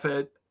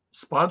nonprofit,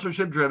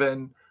 sponsorship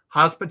driven,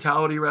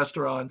 hospitality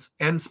restaurants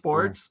and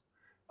sports.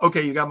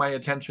 Okay, you got my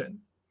attention.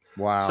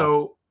 Wow.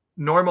 So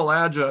Normal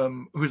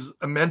Adjum, who's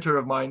a mentor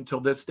of mine till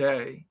this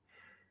day,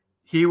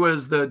 He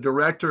was the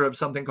director of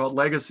something called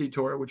Legacy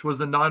Tour, which was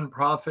the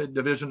nonprofit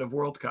division of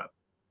World Cup.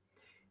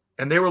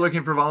 And they were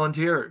looking for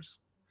volunteers.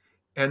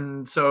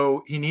 And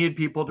so he needed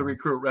people to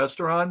recruit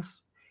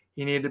restaurants.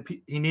 He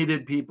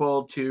needed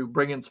people to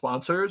bring in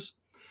sponsors.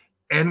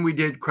 And we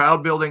did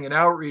crowd building and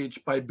outreach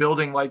by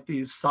building like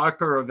these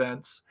soccer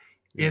events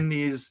in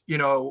these,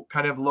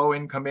 kind of low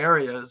income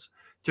areas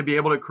to be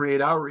able to create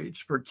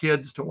outreach for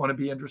kids to want to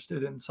be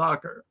interested in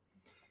soccer.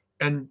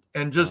 And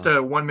just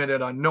a 1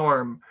 minute on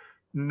Norm.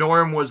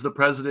 Norm was the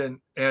president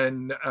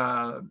and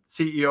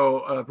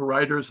CEO of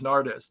Writers and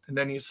Artists, and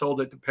then he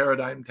sold it to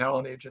Paradigm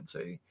Talent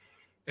Agency.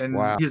 And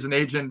he's an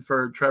agent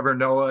for Trevor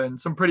Noah and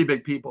some pretty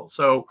big people.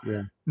 So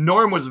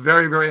Norm was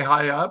very, very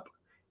high up,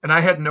 and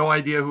I had no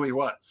idea who he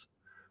was.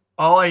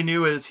 All I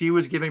knew is he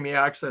was giving me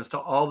access to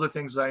all the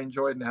things I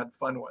enjoyed and had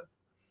fun with.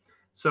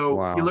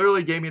 So he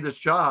literally gave me this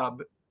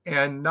job,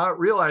 and not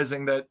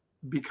realizing that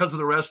because of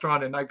the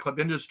restaurant and nightclub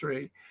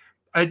industry,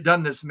 I'd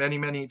done this many,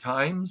 many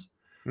times.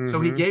 Mm-hmm.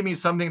 So he gave me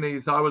something that he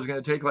thought was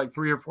going to take like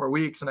 3 or 4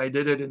 weeks, and I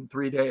did it in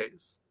 3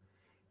 days.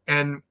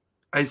 And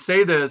I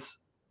say this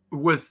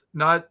with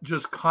not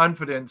just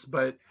confidence,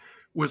 but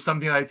with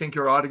something I think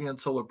your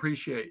audience will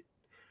appreciate.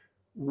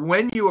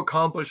 When you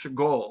accomplish a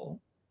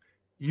goal,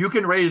 you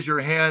can raise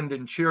your hand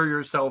and cheer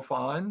yourself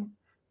on.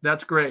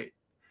 That's great.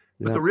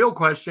 But the real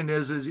question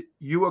is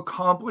you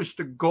accomplished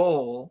a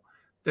goal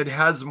that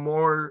has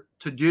more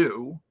to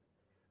do.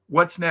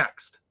 What's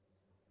next?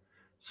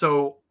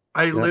 So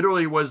I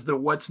literally was the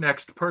what's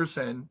next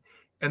person.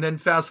 And then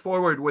fast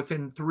forward,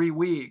 within 3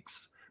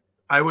 weeks,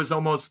 I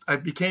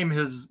became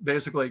his,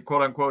 basically,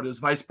 quote unquote, his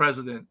vice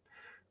president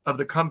of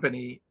the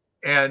company.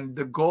 And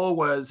the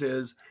goal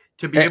is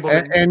to be able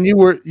to. And you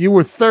were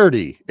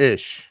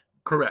 30-ish.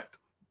 Correct.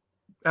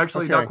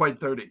 Actually, not quite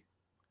 30.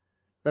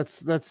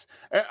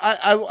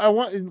 I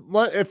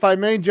want, if I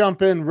may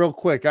jump in real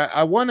quick,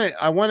 I want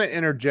to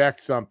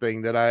interject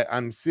something that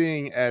I'm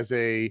seeing as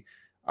a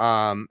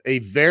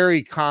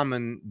very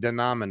common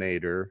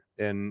denominator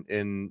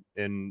in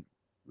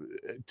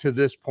to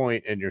this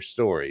point in your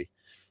story.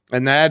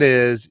 And that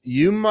is,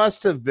 you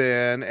must have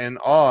been and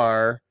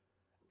are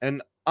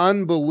an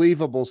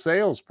unbelievable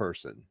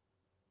salesperson.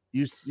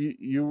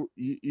 You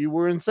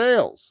were in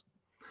sales.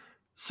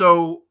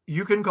 So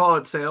you can call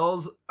it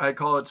sales. I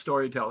call it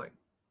storytelling.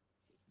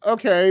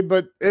 Okay,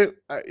 but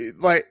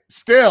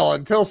still,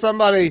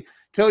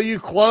 until you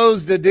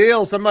closed a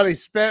deal, somebody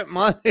spent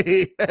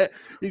money.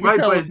 You can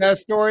tell the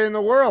best story in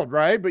the world,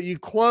 right? But you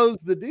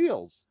closed the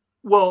deals.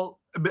 Well,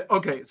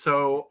 okay.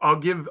 So I'll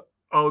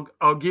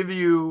give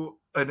you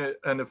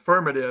an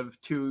affirmative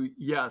to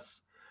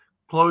yes.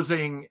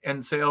 Closing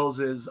and sales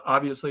is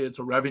obviously, it's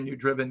a revenue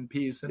driven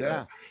piece and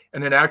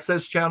an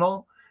access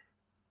channel.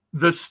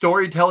 The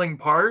storytelling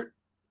part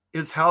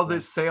is how the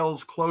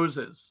sales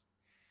closes.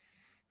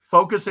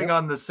 Focusing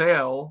on the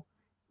sale,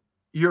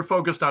 you're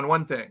focused on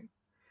one thing.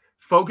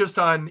 Focused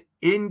on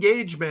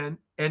engagement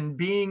and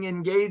being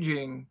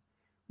engaging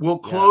will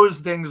close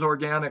things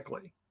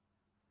organically.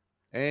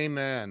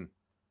 Amen.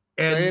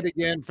 Say it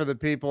again for the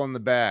people in the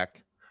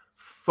back.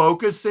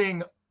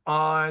 Focusing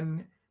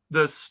on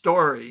the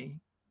story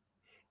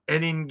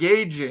and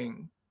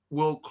engaging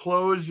will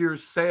close your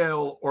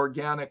sale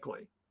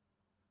organically.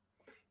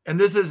 And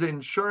this is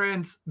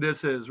insurance.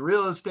 This is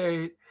real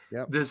estate.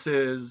 This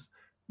is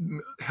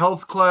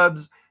health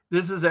clubs.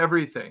 This is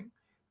everything.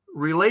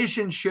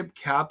 Relationship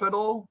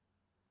capital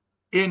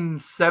in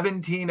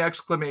 17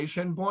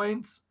 exclamation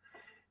points.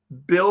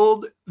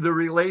 Build the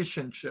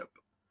relationship.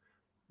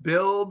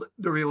 Build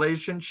the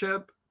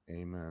relationship.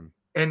 Amen.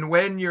 And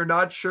when you're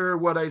not sure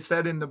what I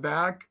said in the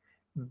back,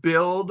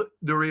 build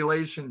the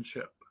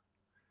relationship.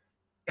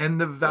 And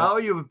the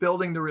value of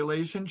building the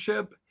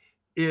relationship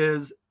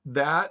is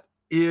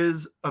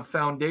a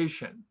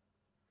foundation.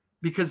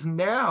 Because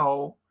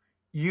now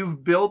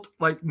you've built,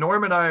 like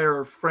Norm and I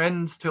are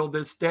friends till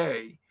this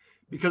day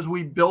because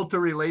we built a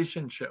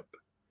relationship.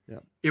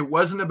 It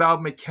wasn't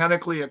about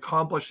mechanically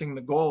accomplishing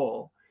the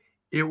goal.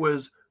 It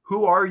was,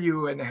 who are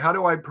you and how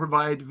do I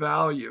provide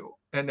value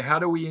and how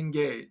do we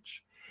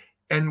engage?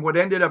 And what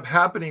ended up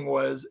happening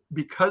was,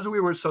 because we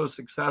were so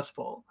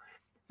successful,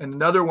 and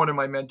another one of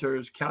my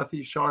mentors,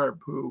 Kathy Sharp,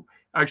 who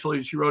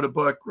actually, she wrote a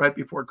book right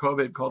before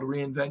COVID called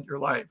Reinvent Your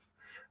Life.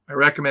 I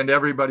recommend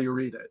everybody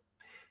read it.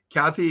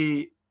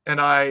 Kathy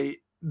and I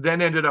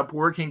then ended up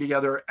working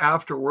together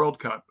after World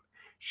Cup.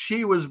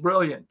 She was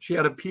brilliant. She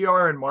had a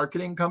PR and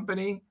marketing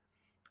company.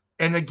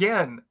 And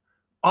again,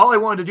 all I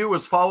wanted to do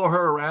was follow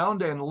her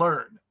around and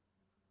learn.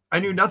 I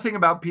knew nothing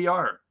about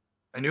PR.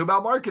 I knew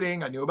about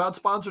marketing. I knew about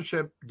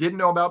sponsorship. Didn't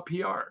know about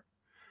PR.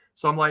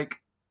 So I'm like,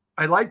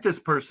 I like this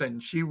person.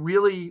 She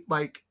really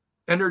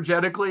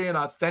energetically and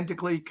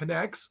authentically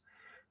connects.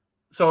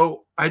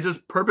 So I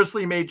just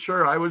purposely made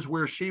sure I was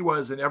where she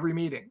was in every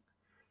meeting.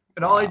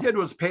 And all I did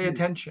was pay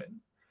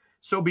attention.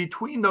 So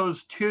between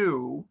those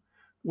two,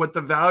 what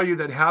the value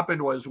that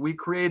happened was, we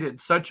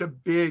created such a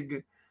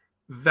big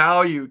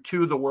value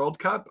to the World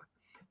Cup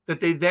that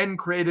they then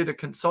created a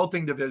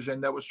consulting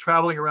division that was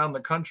traveling around the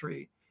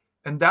country.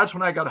 And that's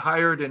when I got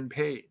hired and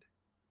paid.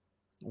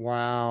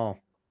 Wow.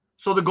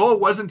 So the goal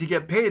wasn't to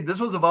get paid. This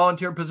was a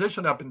volunteer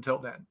position up until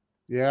then.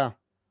 Yeah.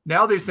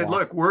 Now they said, Wow.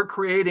 look, we're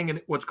creating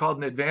what's called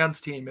an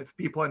advance team if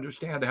people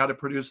understand how to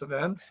produce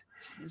events.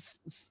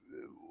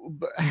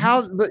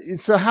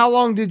 So how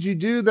long did you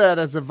do that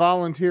as a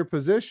volunteer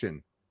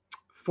position?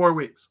 4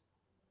 weeks.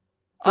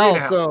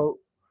 3.5. So,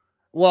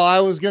 well, I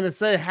was going to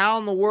say, how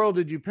in the world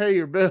did you pay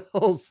your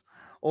bills?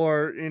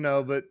 Or,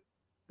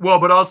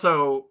 but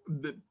also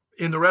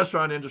in the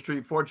restaurant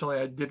industry, fortunately,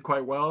 I did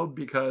quite well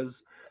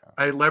because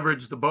I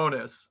leveraged the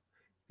bonus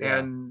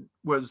and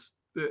was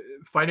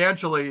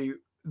financially.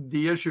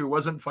 The issue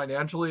wasn't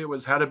financially; it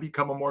was how to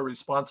become a more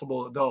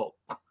responsible adult.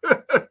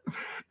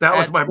 That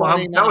was my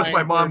mom. That was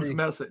my mom's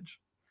message.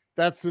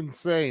 That's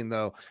insane,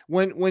 though.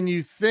 When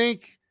you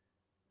think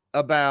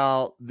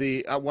about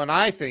when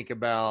I think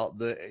about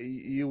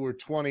you were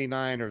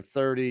 29 or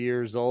 30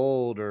 years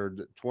old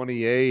or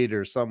 28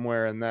 or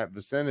somewhere in that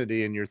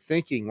vicinity, and you're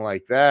thinking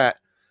like that,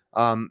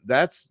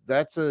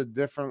 that's a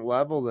different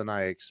level than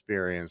I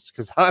experienced,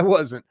 because I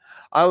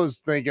was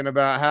thinking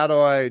about how do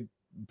I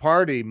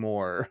party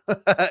more.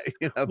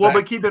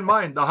 But keep in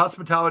mind, the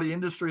hospitality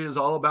industry is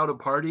all about a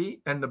party,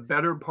 and the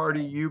better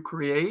party you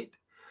create,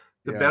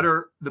 the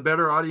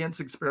better audience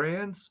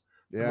experience,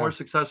 the more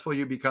successful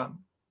you become.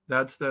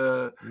 That's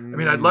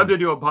I'd love to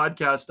do a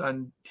podcast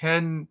on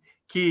 10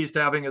 keys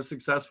to having a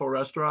successful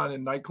restaurant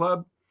and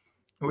nightclub,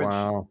 which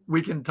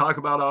we can talk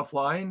about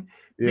offline,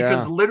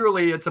 because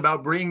literally it's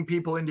about bringing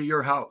people into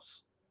your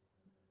house.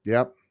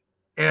 Yep.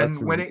 And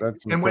when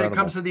it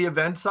comes to the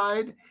event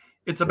side,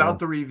 it's about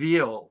the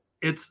reveal.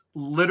 It's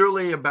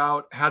literally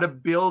about how to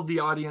build the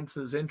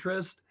audience's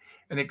interest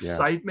and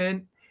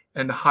excitement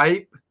and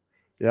hype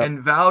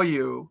and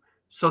value,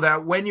 so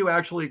that when you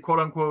actually, quote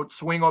unquote,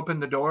 swing open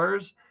the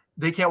doors,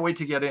 they can't wait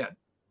to get in.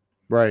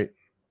 Right.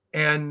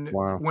 And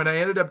when I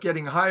ended up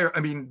getting hired,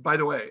 by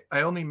the way,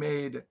 I only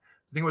made,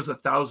 I think it was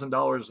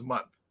 $1,000 a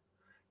month.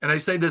 And I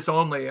say this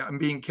only, I'm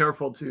being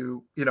careful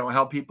to,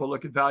 how people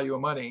look at value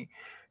of money.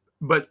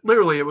 But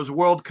literally, it was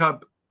World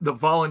Cup, the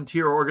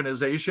volunteer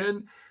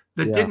organization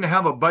that didn't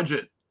have a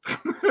budget.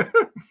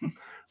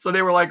 So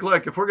they were like,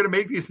 look, if we're going to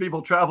make these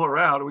people travel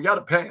around, we got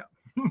to pay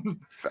them.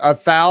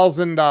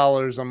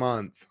 $1,000 a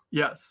month.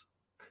 Yes.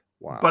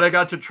 Wow. But I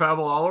got to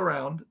travel all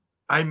around.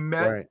 I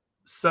met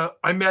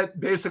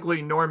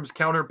basically Norm's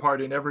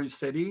counterpart in every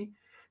city,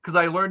 because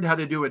I learned how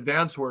to do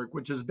advance work,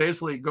 which is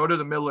basically go to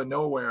the middle of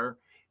nowhere,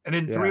 and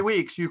in 3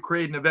 weeks you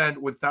create an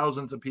event with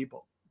thousands of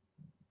people.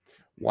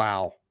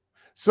 Wow.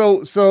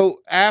 So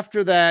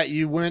after that,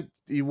 you went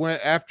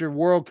after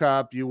World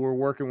Cup, you were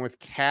working with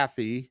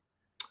Kathy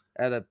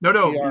at a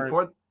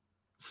before.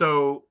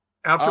 So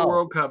after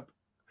World Cup,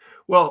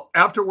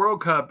 after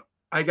World Cup,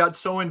 I got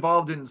so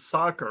involved in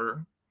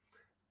soccer.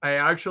 I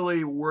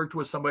actually worked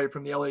with somebody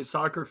from the LA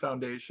Soccer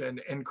Foundation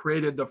and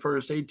created the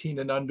first 18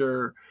 and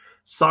under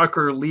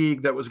soccer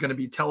league that was going to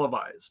be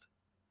televised.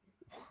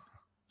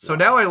 So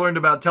now I learned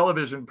about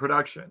television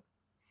production.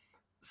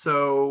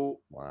 So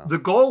the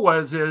goal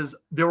is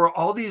there were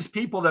all these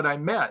people that I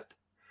met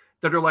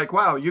that are like,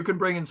 wow, you can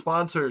bring in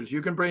sponsors,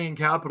 you can bring in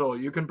capital,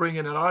 you can bring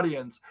in an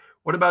audience.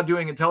 What about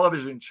doing a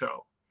television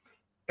show?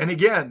 And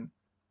again,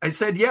 I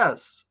said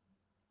yes.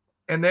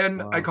 And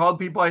then I called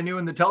people I knew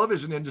in the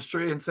television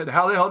industry and said,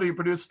 how the hell do you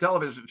produce a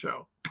television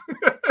show?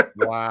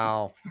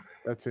 Wow.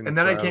 That's incredible. And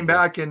then I came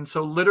back, and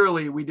so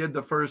literally we did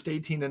the first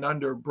 18 and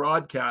under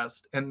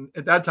broadcast. And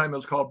at that time it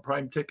was called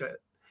Prime Ticket.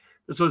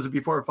 This was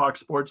before Fox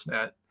Sports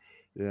Net.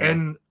 Yeah.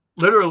 And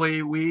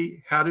literally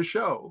we had a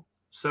show.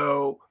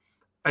 So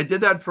I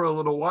did that for a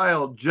little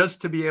while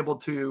just to be able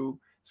to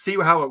see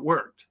how it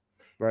worked.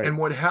 Right. And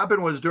what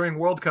happened was during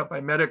World Cup,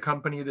 I met a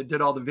company that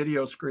did all the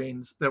video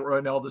screens that were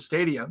in all the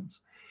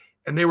stadiums.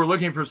 And they were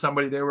looking for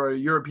somebody. They were a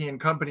European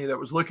company that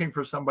was looking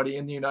for somebody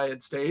in the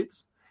United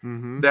States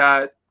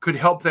that could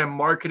help them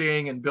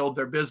marketing and build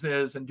their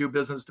business and do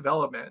business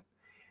development.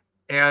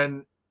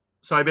 And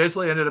so I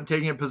basically ended up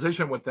taking a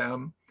position with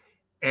them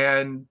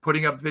and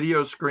putting up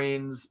video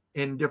screens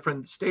in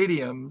different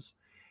stadiums.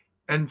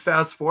 And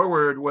fast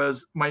forward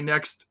was my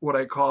next, what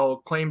I call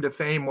claim to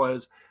fame,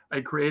 was I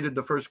created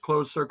the first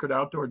closed circuit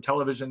outdoor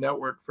television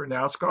network for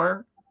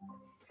NASCAR.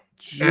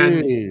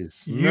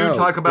 Jeez, and you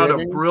talk about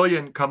a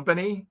brilliant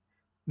company.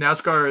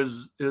 NASCAR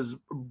is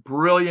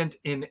brilliant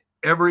in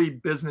every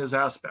business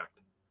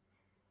aspect.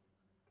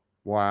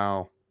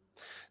 Wow.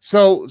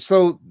 So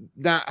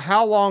now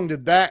how long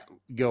did that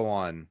go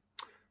on?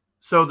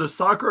 So the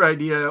soccer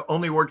idea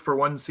only worked for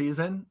one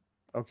season.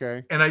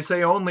 Okay. And I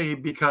say only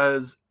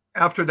because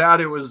after that,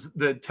 it was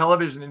the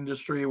television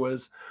industry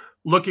was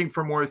looking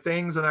for more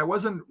things. And I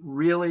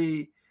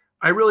really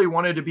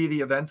wanted to be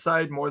the event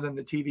side more than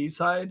the TV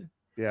side.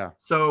 Yeah.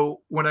 So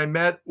when I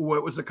met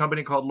what was a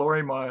company called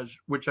Lorimage,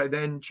 which I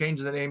then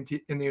changed the name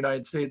in the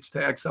United States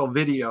to XL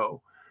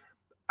Video,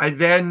 I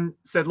then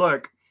said,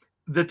 look,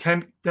 the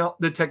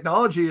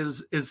technology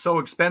is so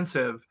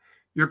expensive.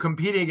 You're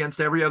competing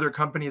against every other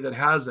company that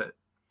has it.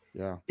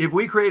 Yeah. If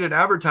we create an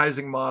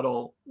advertising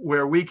model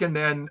where we can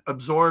then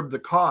absorb the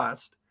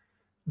cost,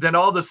 then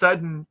all of a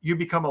sudden you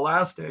become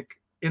elastic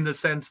in the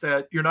sense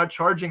that you're not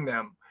charging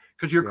them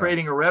because you're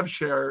creating a rev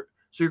share.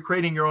 So you're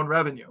creating your own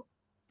revenue.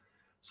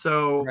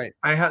 So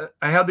I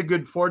had the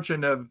good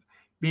fortune of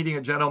meeting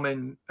a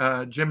gentleman,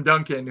 Jim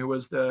Duncan, who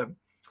was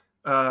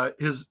I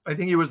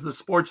think he was the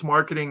sports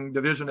marketing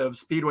division of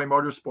Speedway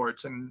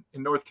Motorsports in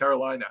North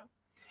Carolina.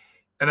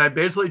 And I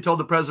basically told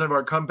the president of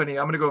our company,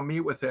 I'm going to go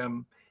meet with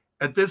him.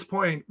 At this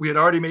point, we had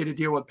already made a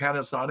deal with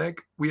Panasonic.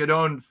 We had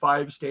owned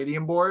 5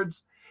 stadium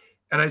boards.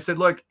 And I said,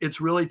 look,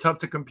 it's really tough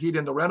to compete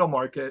in the rental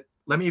market.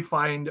 Let me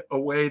find a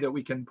way that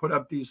we can put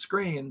up these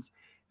screens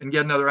and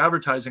get another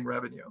advertising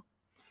revenue.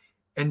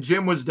 And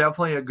Jim was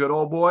definitely a good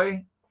old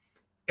boy.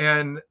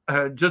 And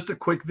just a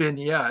quick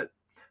vignette.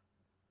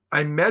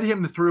 I met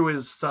him through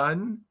his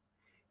son,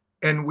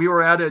 and we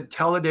were at a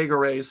Talladega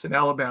race in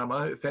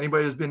Alabama. If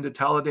anybody has been to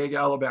Talladega,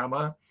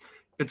 Alabama,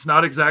 it's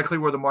not exactly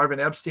where the Marvin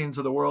Epsteins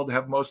of the world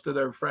have most of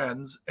their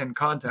friends and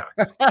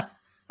contacts.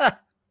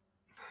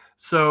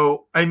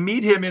 So I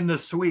meet him in the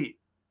suite,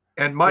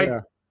 and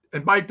Mike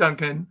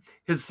Duncan,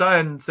 his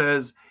son,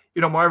 says,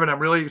 Marvin, I'm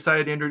really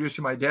excited to introduce you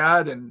to my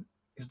dad. And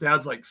his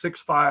dad's like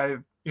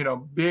 6'5",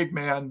 big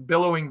man,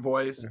 billowing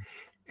voice.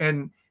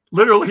 And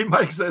literally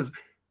Mike says,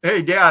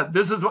 hey, Dad,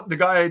 this is the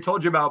guy I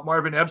told you about,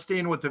 Marvin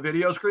Epstein with the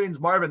video screens.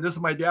 Marvin, this is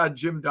my dad,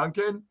 Jim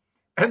Duncan.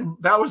 And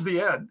that was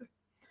the end.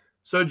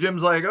 So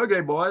Jim's like,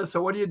 okay, boys,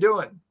 so what are you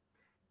doing?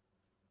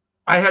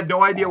 I had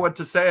no idea what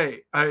to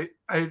say. I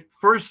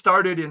first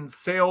started in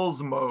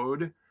sales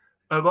mode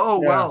of,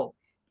 well,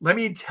 let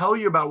me tell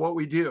you about what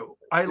we do.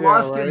 I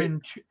lost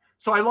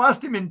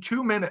him in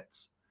 2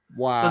 minutes.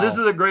 Wow. So this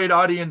is a great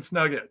audience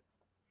nugget.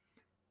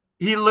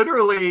 He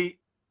literally,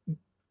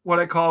 what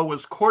I call,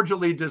 was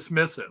cordially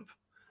dismissive.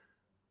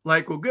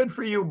 Like, well, good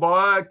for you,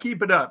 boy.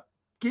 Keep it up.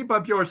 Keep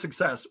up your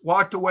success.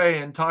 Walked away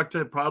and talked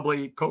to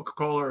probably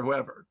Coca-Cola or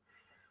whoever.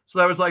 So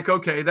I was like,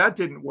 okay, that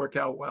didn't work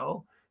out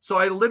well. So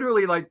I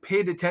literally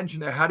paid attention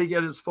to how to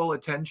get his full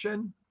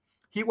attention.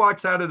 He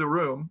walks out of the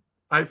room.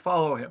 I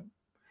follow him.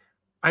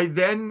 I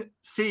then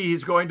see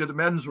he's going to the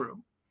men's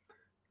room.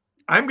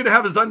 I'm going to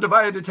have his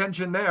undivided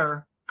attention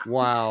there.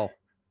 Wow.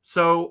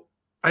 So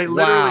I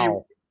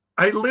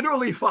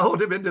literally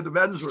followed him into the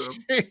men's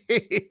room.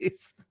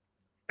 Jeez.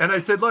 And I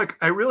said, look,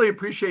 I really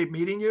appreciate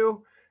meeting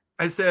you.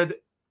 I said,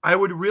 I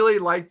would really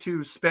like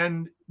to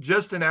spend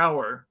just an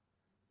hour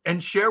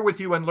and share with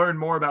you and learn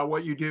more about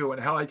what you do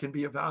and how I can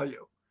be of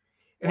value.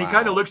 And he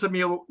kind of looks at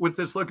me with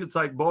this look. It's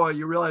like, boy,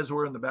 you realize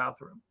we're in the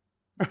bathroom.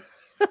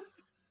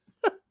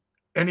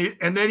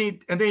 and then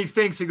he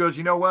thinks, he goes,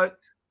 you know what?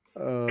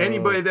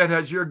 Anybody that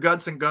has your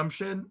guts and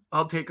gumption,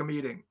 I'll take a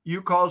meeting.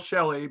 You call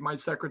Shelly, my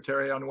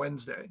secretary, on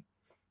Wednesday.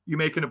 You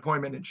make an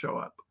appointment and show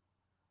up.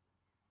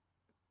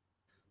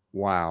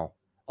 Wow.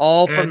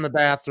 All from the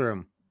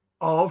bathroom.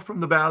 All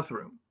from the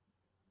bathroom.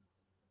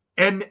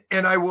 And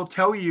I will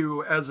tell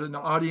you, as an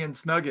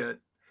audience nugget,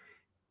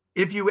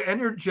 if you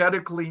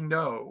energetically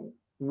know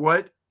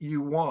what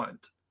you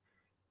want,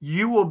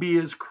 you will be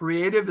as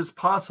creative as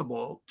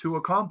possible to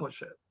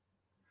accomplish it.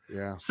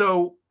 Yeah.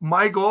 So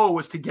my goal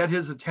was to get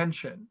his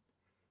attention.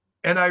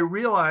 And I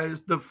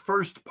realized the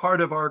first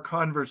part of our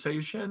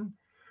conversation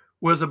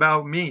was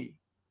about me.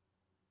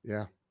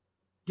 Yeah.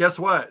 Guess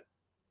what?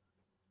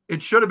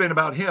 It should have been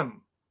about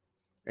him.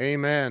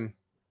 Amen.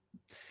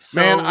 So,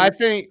 man, I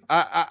think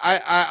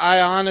I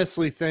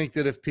honestly think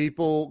that if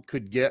people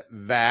could get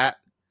that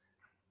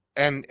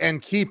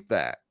and keep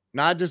that,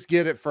 not just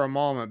get it for a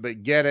moment,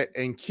 but get it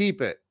and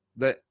keep it,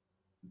 that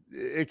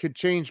it could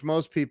change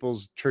most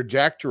people's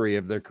trajectory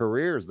of their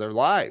careers, their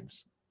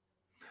lives.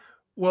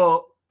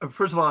 Well,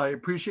 first of all, I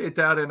appreciate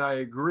that, and I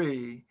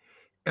agree.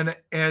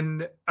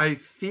 And I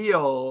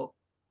feel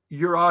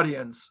your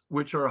audience,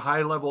 which are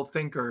high-level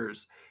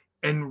thinkers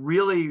and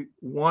really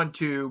want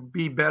to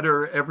be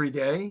better every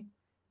day,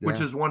 which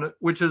is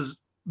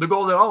the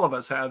goal that all of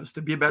us have, is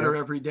to be better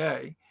every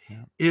day,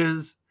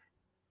 is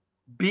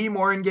be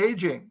more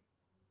engaging,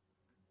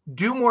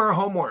 do more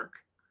homework.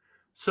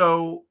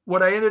 So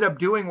what I ended up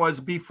doing was,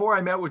 before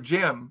I met with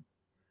Jim,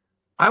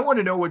 I want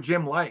to know what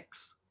Jim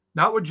likes,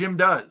 not what Jim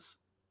does.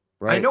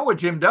 Right. I know what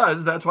Jim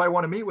does. That's why I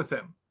want to meet with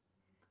him.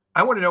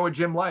 I want to know what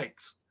Jim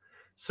likes.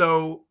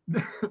 So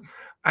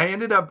I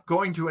ended up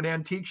going to an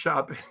antique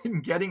shop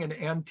and getting an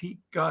antique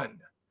gun.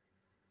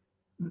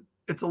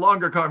 It's a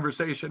longer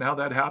conversation how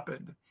that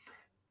happened.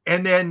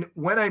 And then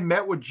when I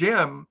met with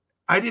Jim,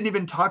 I didn't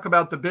even talk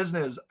about the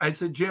business. I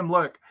said, Jim,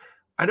 look,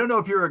 I don't know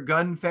if you're a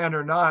gun fan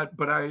or not,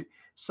 but I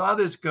saw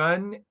this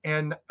gun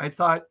and I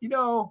thought,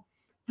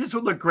 this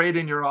would look great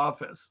in your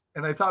office.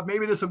 And I thought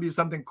maybe this would be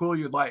something cool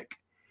you'd like.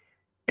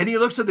 And he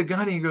looks at the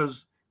gun and he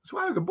goes,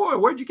 Swagger, boy,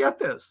 where'd you get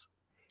this?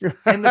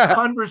 And the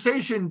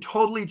conversation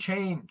totally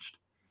changed.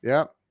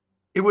 Yeah.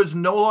 It was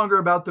no longer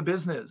about the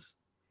business.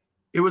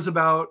 It was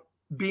about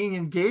being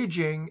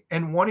engaging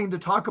and wanting to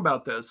talk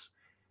about this.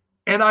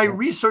 And I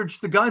researched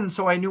the gun,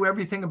 so I knew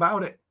everything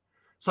about it.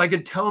 So I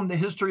could tell him the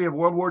history of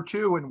World War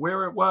II and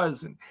where it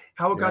was and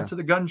how it got to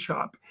the gun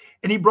shop.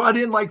 And he brought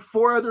in like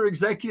 4 other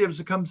executives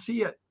to come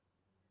see it.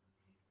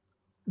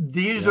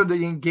 These are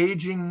the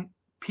engaging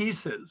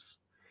pieces.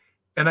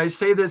 And I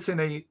say this in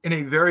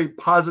a very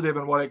positive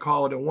and what I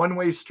call it a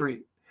one-way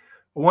street.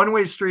 A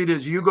one-way street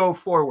is you go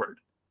forward.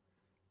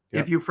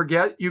 Yep. If you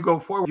forget, you go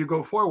forward, you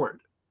go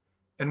forward.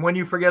 And when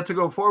you forget to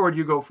go forward,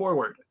 you go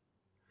forward.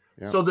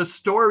 Yep. So the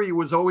story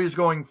was always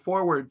going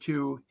forward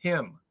to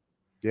him.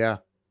 Yeah.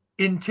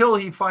 Until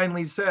he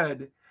finally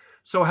said,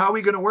 so how are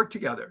we going to work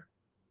together?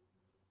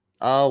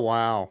 Oh,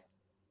 wow.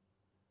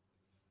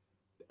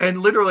 And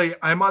literally,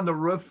 I'm on the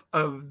roof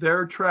of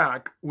their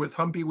track with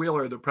Humpy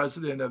Wheeler, the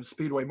president of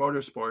Speedway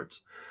Motorsports,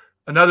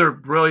 another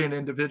brilliant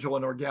individual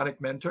and organic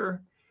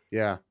mentor.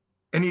 Yeah.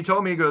 And he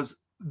told me, he goes,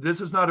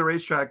 this is not a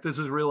racetrack. This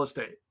is real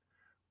estate.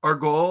 Our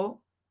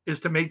goal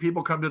is to make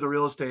people come to the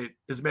real estate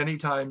as many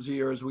times a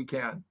year as we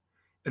can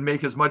and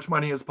make as much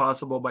money as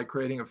possible by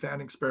creating a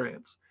fan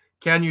experience.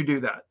 Can you do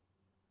that?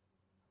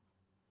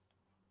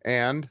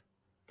 And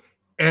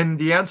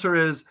the answer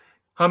is,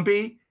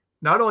 Humpy,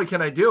 not only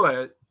can I do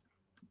it,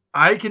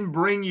 I can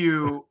bring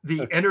you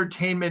the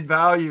entertainment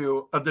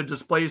value of the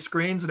display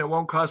screens, and it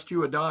won't cost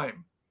you a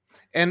dime.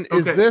 And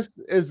is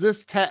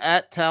this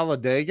at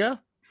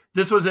Talladega?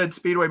 This was at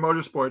Speedway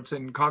Motorsports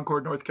in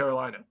Concord, North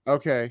Carolina.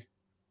 Okay.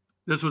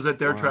 This was at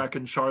their track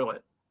in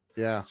Charlotte.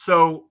 Yeah.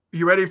 So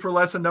you ready for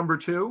lesson number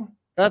 2?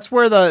 That's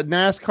where the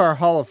NASCAR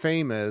Hall of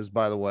Fame is,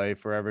 by the way,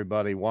 for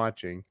everybody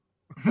watching.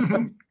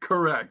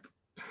 Correct.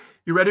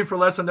 You ready for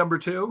lesson number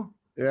 2?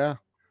 Yeah.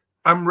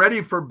 I'm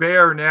ready for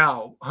Bear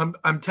now.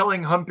 I'm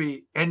telling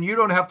Humpy, and you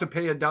don't have to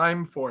pay a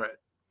dime for it.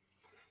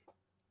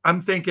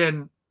 I'm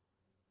thinking,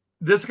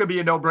 this could be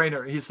a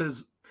no-brainer. He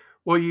says,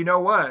 well, you know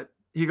what?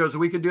 He goes,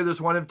 we could do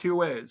this one of two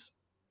ways.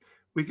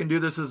 We can do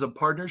this as a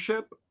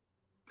partnership,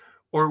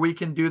 or we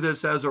can do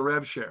this as a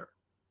rev share.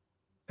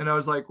 And I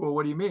was like, well,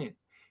 what do you mean? He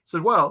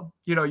said, well,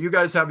 you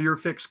guys have your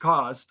fixed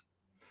cost,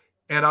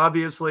 and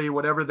obviously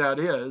whatever that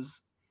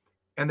is.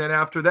 And then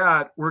after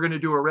that, we're going to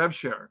do a rev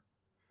share.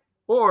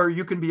 Or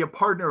you can be a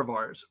partner of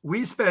ours.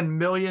 We spend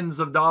millions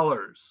of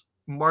dollars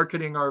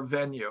marketing our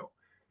venue.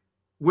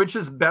 Which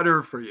is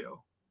better for you?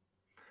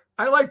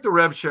 I like the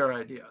rev share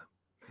idea.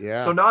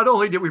 Yeah. So not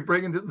only did we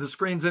bring the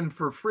screens in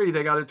for free,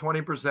 they got a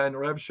 20%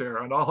 rev share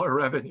on all our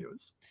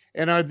revenues.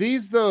 And are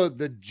these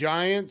the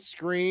giant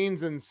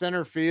screens in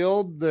center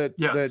field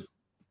Yes. that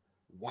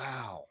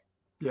wow.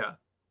 Yeah.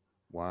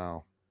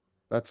 Wow.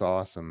 That's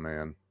awesome,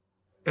 man.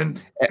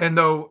 And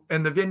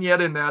the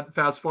vignette in that,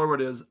 fast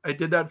forward, is I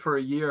did that for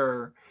a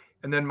year,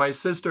 and then my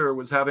sister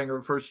was having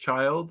her first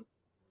child.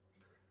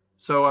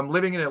 So I'm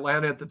living in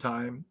Atlanta at the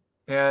time,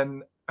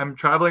 and I'm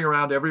traveling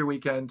around every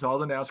weekend to all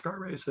the NASCAR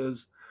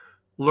races,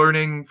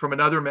 learning from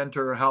another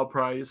mentor, Hal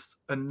Price,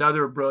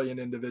 another brilliant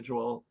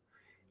individual.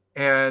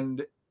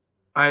 And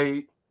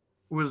I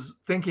was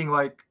thinking,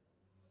 like,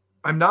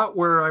 I'm not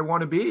where I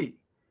want to be.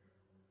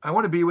 I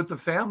want to be with the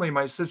family.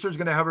 My sister's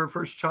going to have her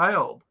first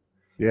child.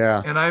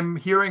 Yeah. And I'm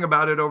hearing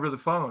about it over the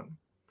phone.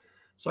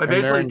 So I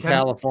basically they're in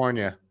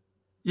California.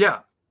 Yeah.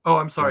 Oh,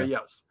 I'm sorry. Yeah.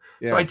 Yes.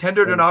 Yeah. So I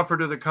tendered an offer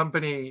to the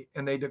company,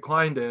 and they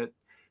declined it.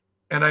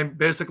 And I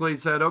basically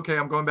said, okay,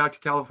 I'm going back to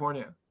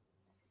California.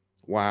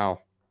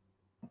 Wow.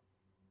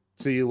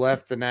 So you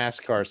left the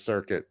NASCAR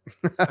circuit.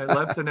 I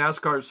left the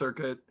NASCAR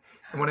circuit.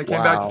 And when I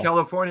came back to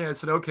California, I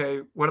said,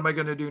 okay, what am I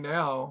going to do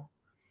now?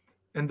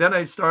 And then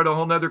I started a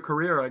whole nother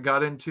career. I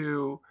got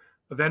into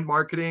event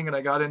marketing, and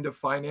I got into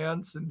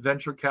finance and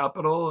venture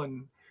capital,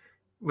 and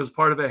was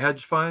part of a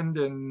hedge fund,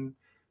 and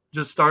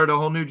just started a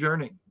whole new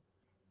journey.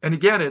 And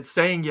again, it's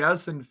saying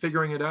yes and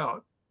figuring it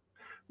out.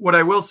 What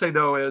I will say,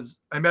 though, is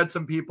I met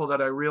some people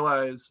that I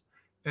realize,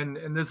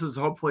 and this is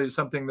hopefully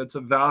something that's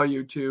of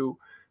value to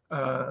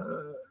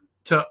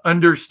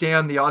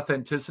understand the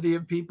authenticity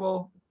of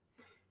people.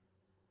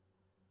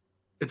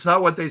 It's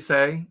not what they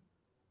say.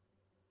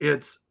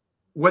 It's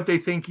what they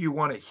think you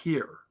want to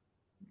hear.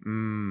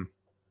 Mm.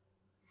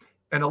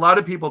 And a lot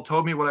of people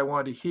told me what I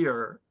wanted to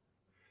hear.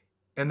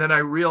 And then I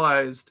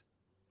realized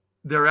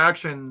their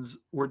actions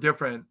were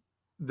different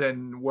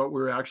than what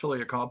we were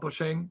actually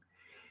accomplishing.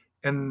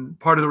 And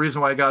part of the reason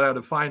why I got out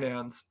of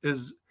finance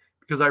is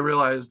because I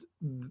realized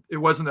it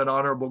wasn't an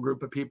honorable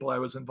group of people I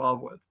was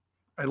involved with.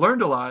 I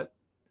learned a lot,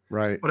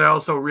 right? But I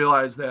also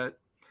realized that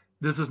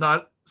this is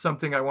not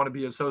something I want to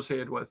be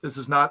associated with. This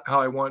is not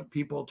how I want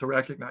people to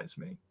recognize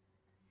me.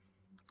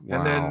 Wow.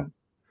 And then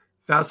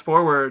fast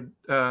forward,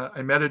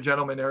 I met a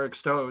gentleman, Eric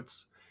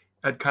Stotz,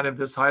 at kind of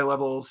this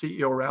high-level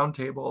CEO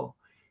roundtable,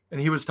 and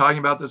he was talking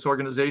about this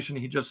organization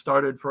he just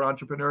started for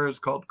entrepreneurs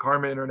called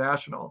Karma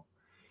International.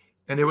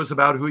 And it was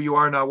about who you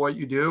are, not what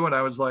you do. And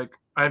I was like,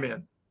 I'm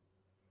in.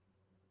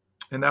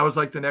 And that was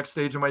like the next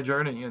stage of my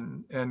journey.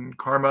 And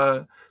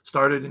Karma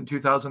started in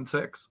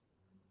 2006.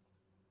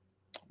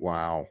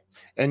 Wow.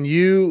 And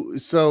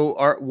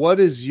what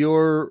is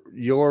your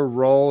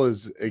role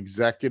as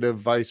executive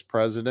vice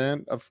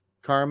president of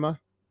Karma?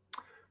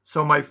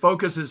 So my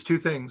focus is two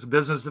things: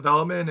 business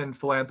development and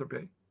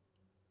philanthropy.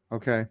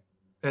 Okay.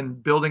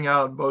 And building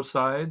out both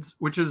sides,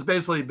 which is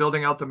basically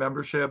building out the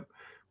membership,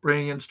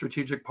 bringing in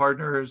strategic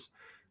partners.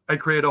 I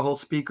create a whole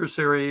speaker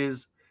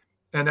series.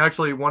 And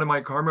actually, one of my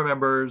Karma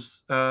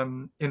members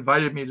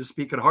invited me to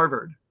speak at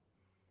Harvard.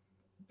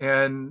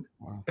 And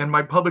Wow. and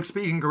my public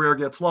speaking career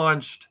gets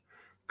launched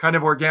kind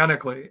of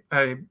organically.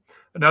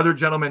 Another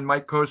gentleman,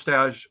 Mike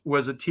Kostash,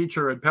 was a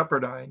teacher at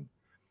Pepperdine,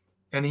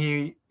 and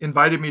he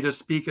invited me to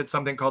speak at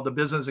something called the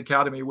Business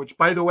Academy, which,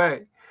 by the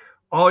way,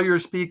 all your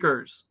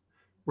speakers,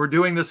 we're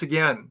doing this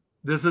again.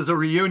 This is a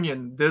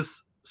reunion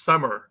this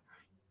summer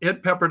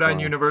at Pepperdine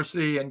Wow.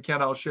 University, and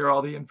Ken, I'll share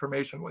all the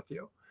information with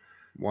you.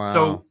 Wow.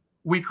 So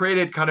we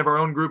created kind of our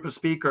own group of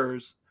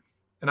speakers,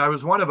 and I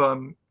was one of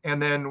them. And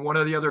then one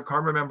of the other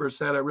Karma members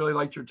said, I really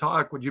liked your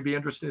talk. Would you be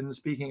interested in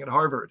speaking at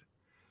Harvard?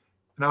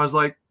 And I was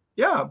like,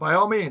 yeah, by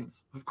all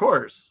means, of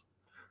course.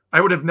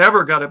 I would have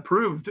never got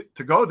approved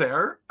to go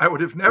there. I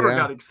would have never Yeah.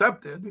 got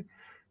accepted.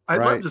 I'd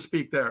love Right. to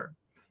speak there.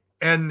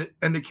 And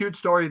the cute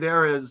story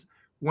there is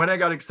when I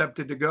got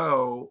accepted to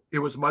go, it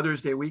was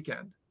Mother's Day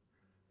weekend.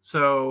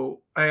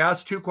 So I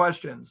asked two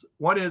questions.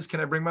 One is, can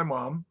I bring my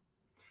mom?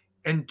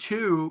 And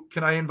two,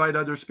 can I invite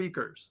other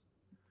speakers?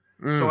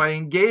 So Mm. I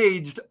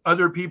engaged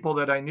other people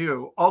that I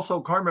knew, also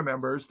Karma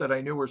members that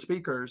I knew were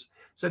speakers,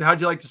 said,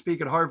 how'd you like to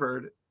speak at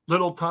Harvard?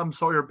 Little Tom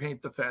Sawyer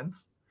paint the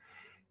fence.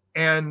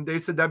 And they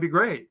said, that'd be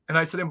great. And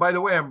I said, and by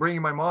the way, I'm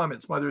bringing my mom.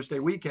 It's Mother's Day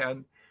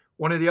weekend.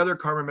 One of the other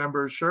Karma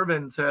members,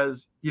 Shervin,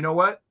 says, you know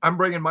what? I'm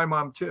bringing my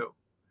mom too.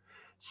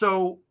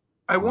 So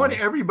I want Wow.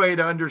 everybody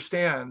to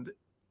understand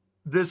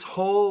this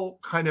whole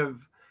kind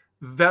of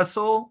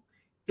vessel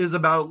is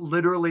about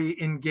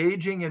literally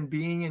engaging and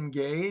being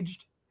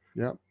engaged.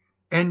 Yep.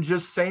 And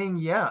just saying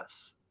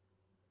yes.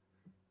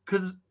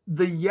 Because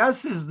the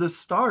yes is the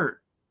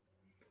start.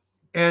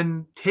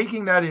 And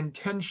taking that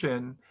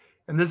intention,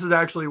 and this is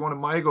actually one of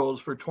my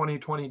goals for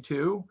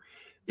 2022,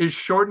 is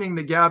shortening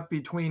the gap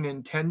between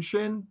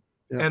intention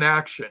Yep. and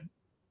action.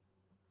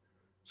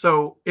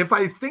 So if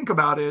I think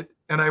about it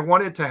and I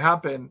want it to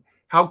happen,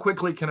 how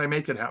quickly can I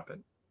make it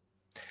happen?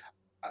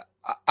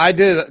 I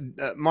did,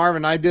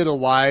 Marvin, I did a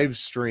live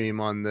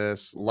stream on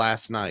this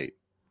last night.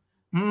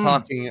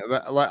 Talking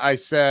about, like I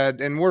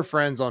said, and we're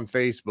friends on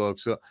Facebook.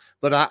 So,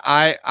 but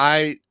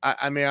I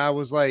mean, I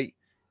was like,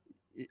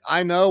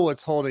 I know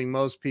what's holding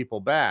most people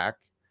back,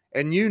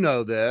 and you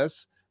know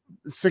this.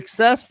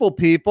 Successful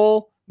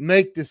people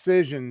make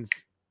decisions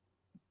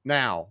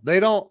now.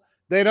 They don't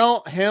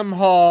hem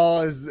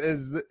haul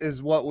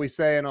is what we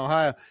say in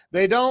Ohio.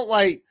 They don't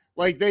like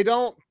they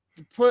don't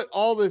put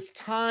all this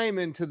time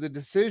into the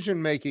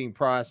decision making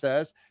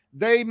process.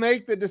 They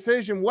make the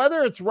decision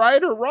whether it's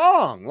right or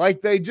wrong.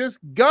 Like they just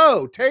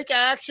go take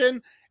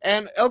action.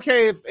 And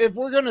okay, if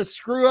we're going to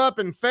screw up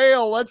and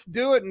fail, let's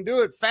do it and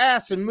do it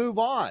fast and move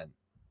on.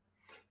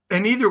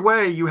 And either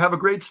way, you have a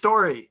great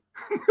story.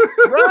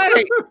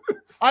 Right.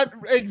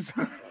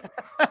 Exactly.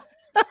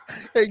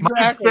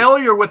 My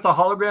failure with the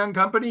hologram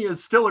company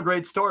is still a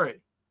great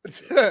story.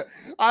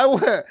 I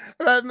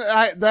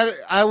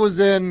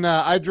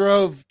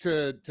drove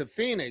to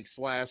Phoenix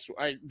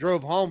I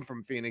drove home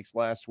from Phoenix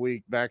last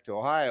week back to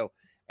Ohio,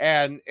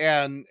 and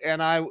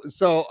I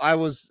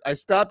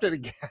stopped at a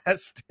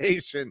gas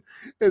station.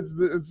 It's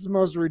the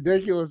most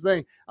ridiculous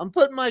thing. I'm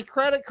putting my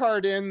credit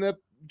card in the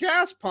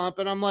gas pump,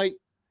 and I'm like,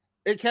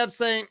 it kept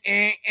saying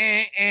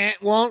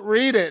won't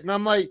read it, and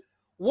I'm like,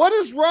 what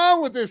is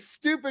wrong with this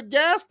stupid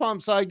gas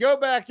pump? So I go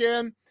back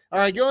in. Or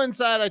I go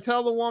inside, I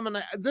tell the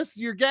woman,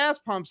 your gas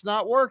pump's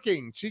not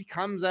working. She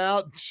comes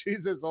out,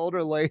 she's this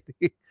older lady.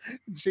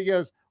 She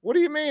goes, what do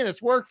you mean?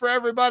 It's worked for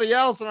everybody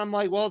else. And I'm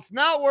like, well, it's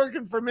not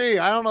working for me.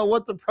 I don't know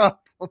what the problem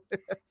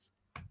is.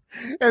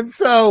 And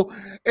so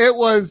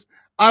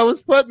I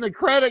was putting the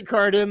credit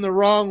card in the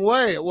wrong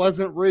way. It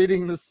wasn't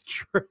reading the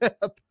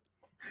strip.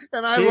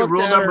 And I looked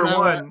rule at her number and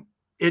one,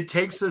 it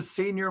takes a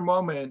senior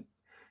moment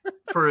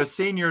for a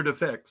senior to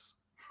fix.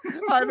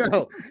 I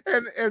know.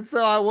 And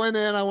so I went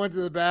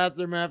to the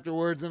bathroom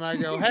afterwards and I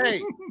go,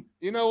 hey,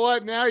 you know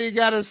what? Now you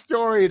got a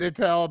story to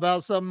tell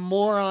about some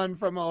moron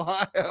from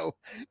Ohio.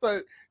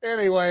 But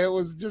anyway, it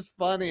was just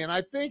funny. And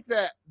I think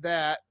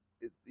that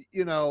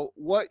you know,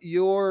 what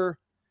you're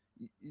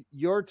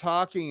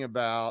talking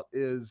about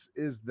is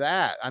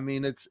that, I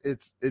mean,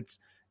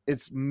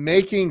 it's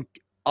making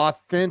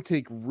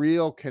authentic,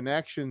 real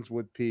connections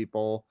with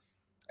people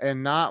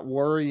and not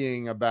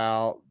worrying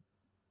about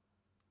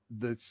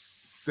the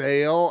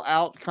sale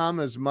outcome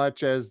as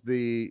much as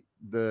the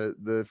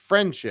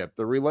friendship,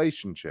 the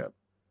relationship.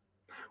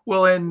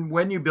 Well, and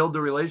when you build the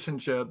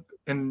relationship,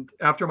 and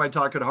after my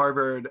talk at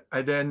Harvard,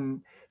 I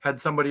then had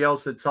somebody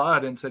else that saw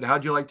it and said,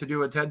 how'd you like to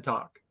do a TED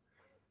Talk?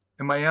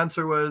 And my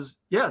answer was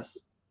yes.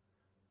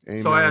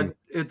 Amen. So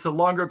it's a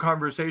longer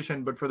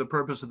conversation, but for the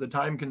purpose of the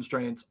time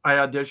constraints, I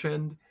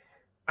auditioned.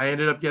 I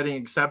ended up getting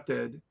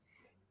accepted.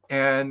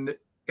 And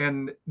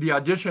the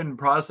audition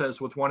process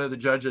with one of the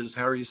judges,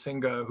 Harry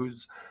Singa,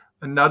 who's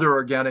another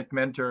organic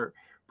mentor,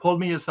 pulled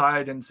me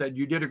aside and said,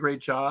 you did a great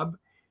job.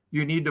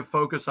 You need to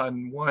focus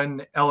on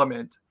one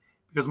element,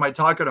 because my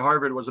talk at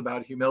Harvard was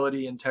about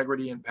humility,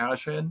 integrity, and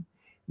passion. And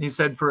he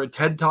said, for a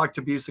TED Talk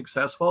to be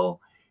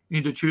successful, you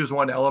need to choose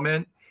one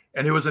element.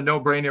 And it was a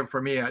no-brainer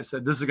for me. I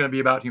said, this is going to be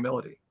about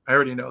humility. I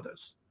already know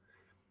this.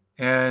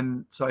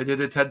 And so I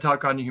did a TED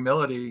Talk on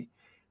humility,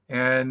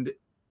 and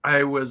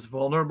I was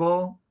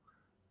vulnerable.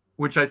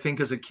 which I think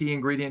is a key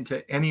ingredient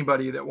to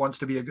anybody that wants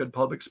to be a good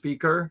public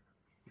speaker.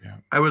 Yeah.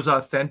 I was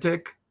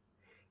authentic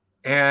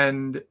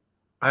and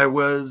I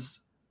was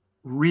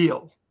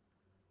real.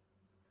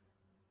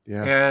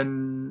 Yeah.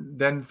 And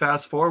then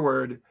fast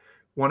forward,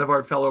 one of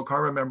our fellow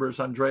Karma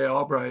members, Andrea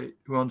Albright,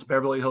 who owns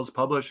Beverly Hills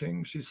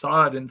Publishing, she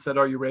saw it and said,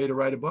 "Are you ready to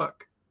write a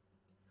book?"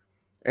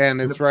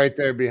 And it's right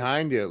there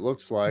behind you, it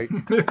looks like.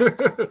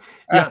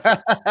 Yes.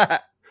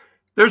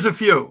 There's a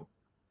few.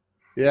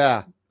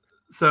 Yeah.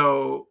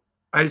 So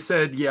I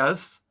said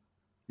yes.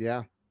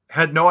 Yeah.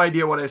 Had no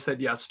idea what I said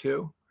yes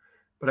to,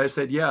 but I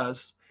said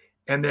yes.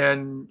 And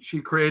then she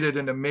created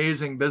an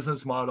amazing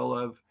business model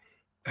of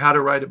how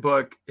to write a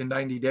book in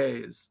 90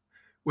 days,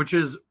 which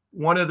is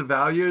one of the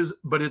values,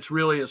 but it's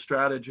really a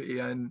strategy.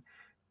 And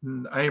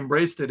I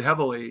embraced it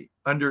heavily,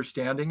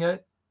 understanding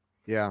it.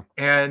 Yeah.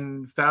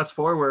 And fast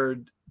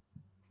forward,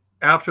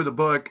 after the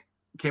book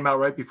came out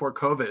right before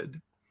COVID,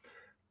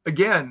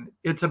 again,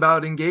 it's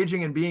about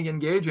engaging and being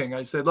engaging.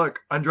 I said, "Look,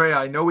 Andrea,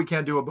 I know we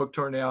can't do a book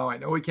tour now. I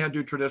know we can't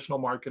do traditional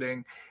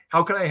marketing.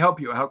 How can I help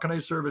you? How can I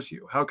service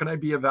you? How can I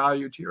be of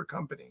value to your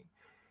company?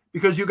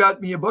 Because you got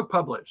me a book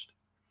published.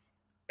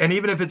 And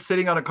even if it's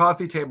sitting on a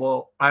coffee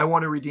table, I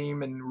want to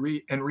redeem and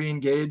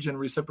re-engage and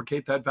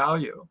reciprocate that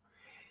value."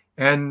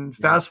 And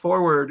fast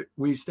forward,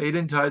 we stayed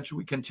in touch.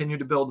 We continued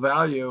to build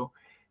value.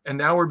 And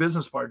now we're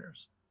business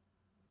partners.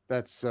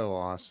 That's so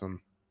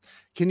awesome.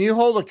 Can you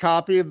hold a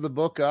copy of the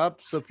book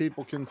up so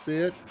people can see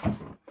it?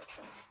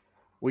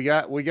 We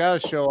got to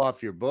show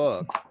off your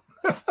book.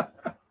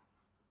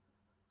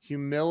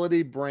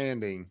 Humility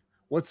Branding.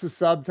 What's the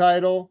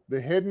subtitle?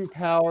 The hidden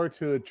power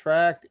to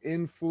attract,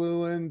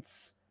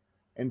 influence,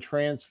 and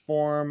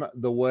transform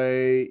the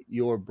way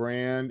your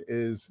brand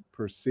is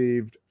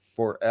perceived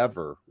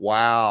forever.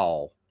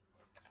 Wow.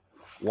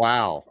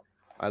 Wow.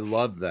 I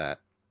love that.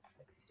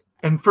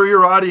 And for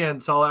your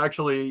audience,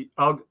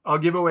 I'll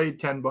give away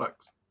 10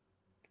 books.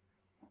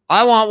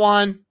 I want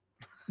one.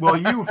 Well,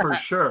 you for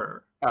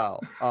sure. Oh.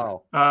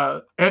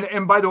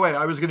 And by the way,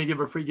 I was going to give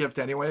a free gift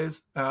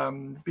anyways,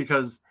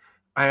 because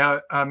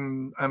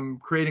I'm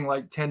creating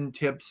like 10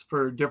 tips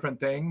for different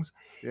things.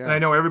 Yeah. And I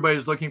know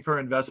everybody's looking for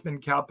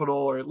investment capital,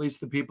 or at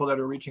least the people that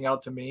are reaching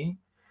out to me.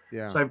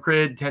 Yeah. So I've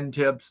created 10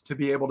 tips to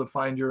be able to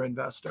find your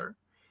investor.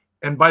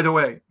 And by the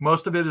way,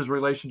 most of it is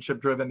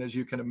relationship driven, as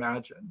you can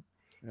imagine.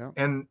 Yeah.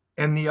 And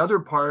the other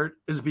part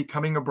is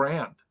becoming a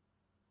brand.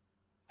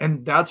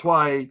 And that's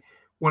why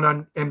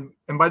and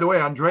by the way,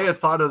 Andrea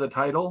thought of the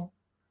title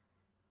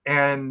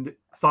and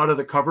thought of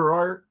the cover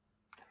art.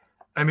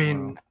 I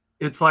mean,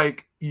 It's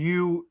like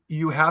you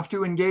have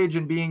to engage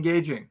and be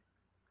engaging.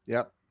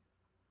 Yep.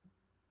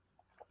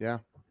 Yeah.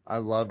 I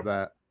love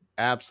that.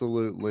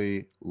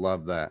 Absolutely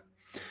love that.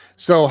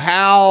 So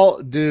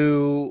how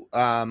do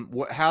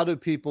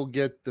people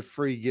get the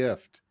free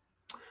gift?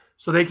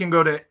 So they can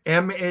go to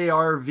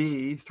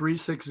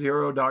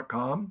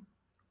marv360.com.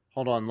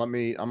 Hold on,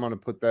 I'm going to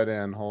put that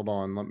in. Hold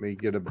on, let me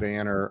get a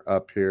banner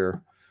up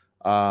here.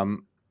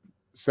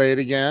 Say it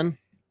again.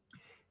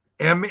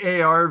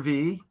 marv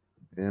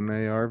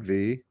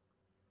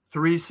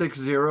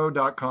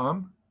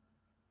 360.com.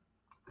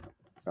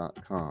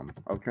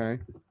 Okay.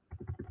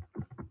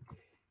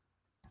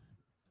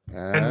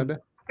 And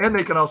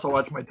they can also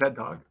watch my TED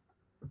Talk.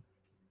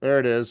 There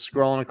it is,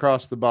 scrolling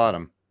across the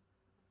bottom.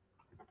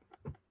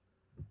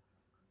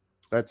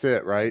 That's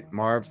it, right?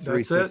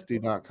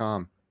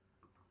 Marv360.com.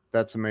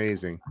 That's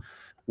amazing.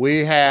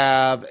 We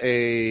have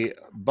a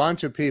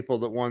bunch of people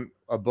that want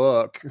a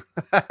book.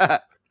 I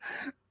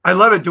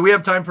love it. Do we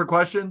have time for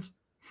questions?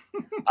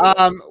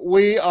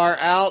 We are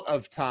out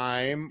of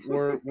time.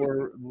 We're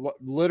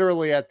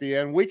literally at the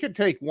end. We could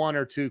take one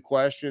or two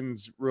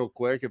questions real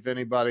quick if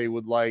anybody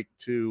would like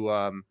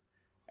to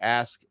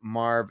ask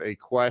Marv a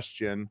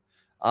question.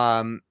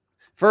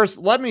 First,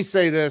 let me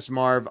say this,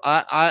 Marv.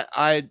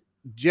 I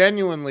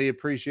genuinely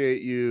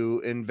appreciate you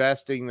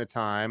investing the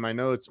time. I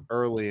know it's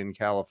early in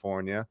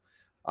California.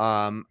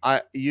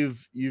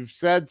 You've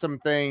said some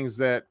things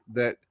that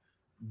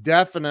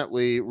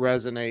definitely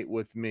resonate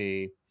with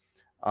me.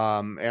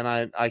 And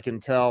I can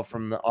tell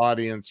from the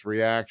audience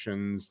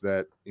reactions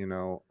that,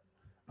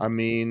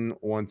 Amin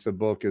wants a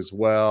book as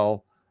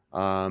well.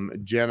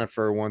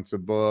 Jennifer wants a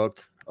book.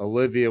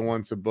 Olivia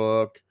wants a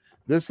book.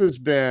 This has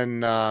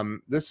been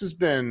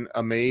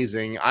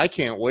amazing. I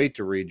can't wait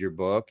to read your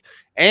book.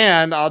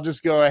 And I'll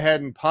just go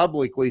ahead and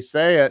publicly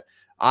say it.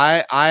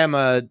 I am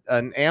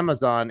an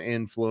Amazon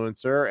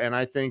influencer, and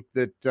I think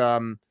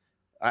that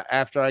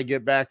after I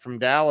get back from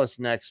Dallas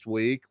next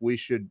week, we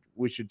should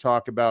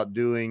talk about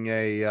doing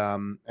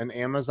an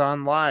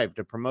Amazon Live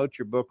to promote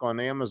your book on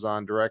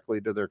Amazon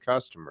directly to their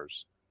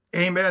customers.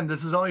 Amen.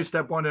 This is only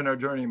step one in our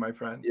journey, my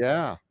friend.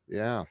 Yeah.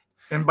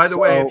 And by the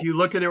way, if you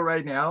look at it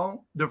right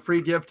now, the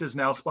free gift is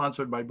now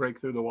sponsored by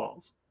Break Through the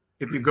Walls.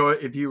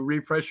 If you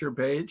refresh your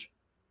page,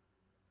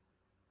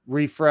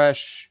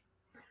 refresh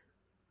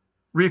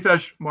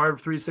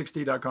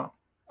marv360.com.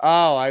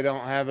 Oh, I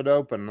don't have it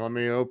open. Let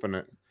me open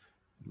it.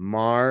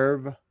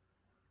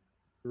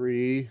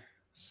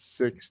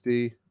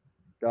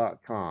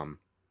 Marv360.com.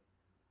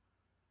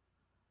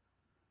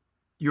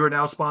 You are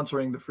now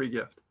sponsoring the free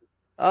gift.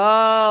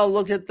 Oh,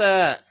 look at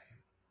that.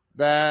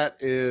 That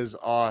is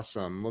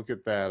awesome. Look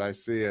at that. I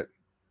see it.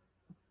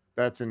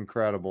 That's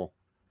incredible.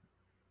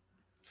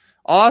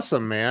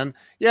 Awesome, man.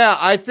 Yeah,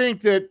 I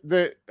think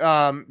that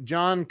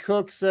John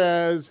Cook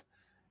says,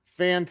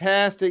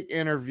 fantastic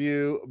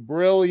interview,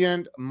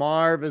 brilliant.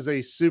 Marv is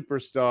a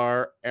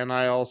superstar, and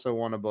I also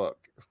want a book.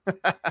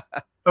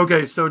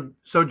 Okay, so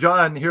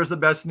John, here's the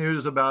best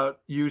news about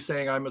you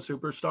saying I'm a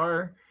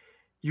superstar.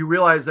 You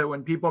realize that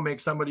when people make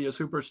somebody a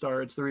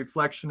superstar, it's the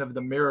reflection of the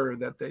mirror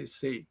that they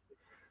see.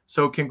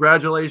 So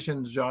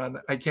congratulations,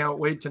 John. I can't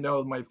wait to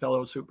know my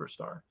fellow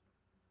superstar.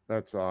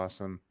 That's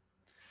awesome.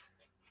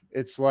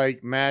 It's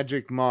like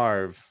Magic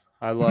Marv.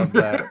 I love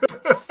that.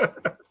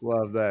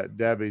 Love that.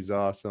 Debbie's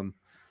awesome.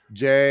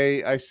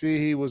 Jay, I see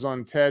he was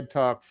on TED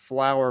Talk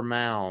Flower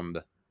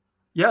Mound.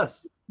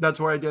 Yes, that's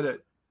where I did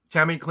it.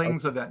 Tammy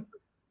Kling's event.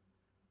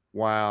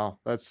 Wow,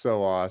 that's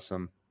so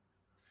awesome.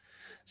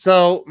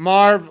 So,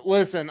 Marv,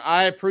 listen,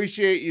 I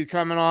appreciate you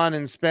coming on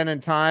and spending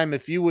time.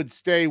 If you would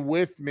stay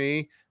with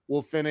me,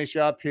 we'll finish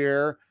up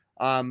here.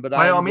 But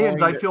by all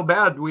means, I feel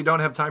bad we don't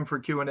have time for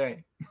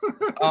Q&A.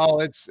 Oh,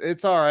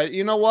 it's all right.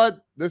 You know what?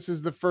 This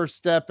is the first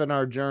step in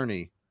our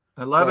journey.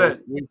 I love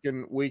it.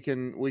 We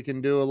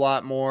can do a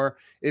lot more.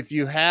 If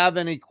you have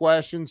any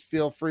questions,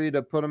 feel free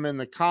to put them in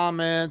the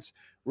comments.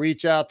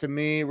 Reach out to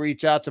me.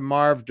 Reach out to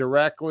Marv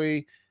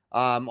directly.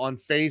 On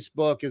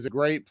Facebook is a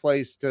great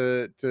place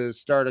to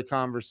start a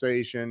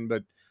conversation.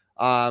 But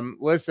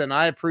listen,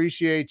 I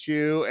appreciate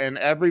you and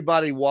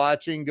everybody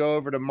watching. Go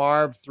over to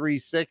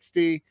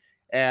Marv360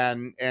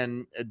 and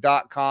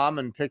 .com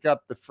and pick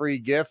up the free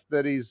gift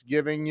that he's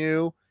giving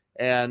you.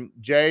 And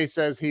Jay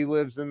says he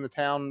lives in the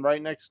town right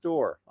next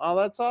door. Oh,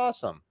 that's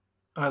awesome.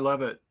 I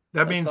love it.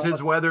 That means awesome.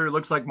 His weather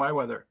looks like my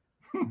weather.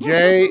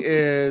 Jay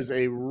is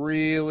a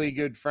really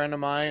good friend of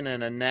mine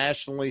and a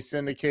nationally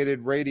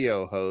syndicated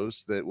radio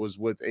host that was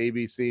with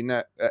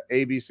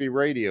ABC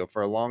Radio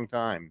for a long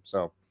time.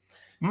 So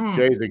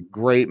Jay's a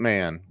great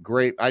man.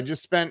 Great. I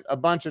just spent a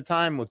bunch of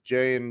time with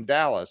Jay in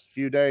Dallas, a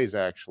few days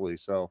actually.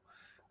 So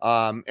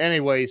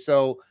anyway,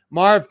 so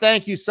Marv,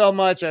 thank you so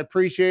much. I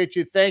appreciate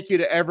you. Thank you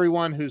to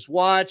everyone who's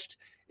watched.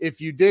 If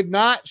you did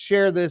not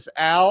share this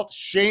out,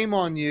 shame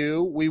on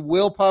you. We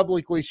will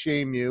publicly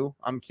shame you.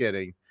 I'm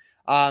kidding.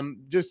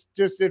 Just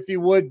if you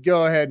would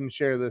go ahead and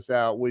share this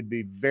out, we'd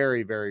be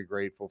very, very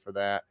grateful for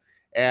that.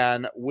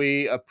 And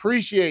we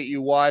appreciate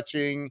you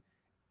watching.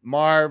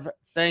 Marv,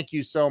 thank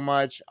you so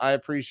much. I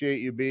appreciate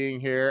you being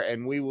here,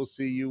 and we will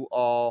see you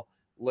all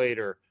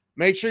later.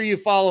 Make sure you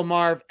follow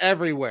Marv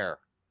everywhere.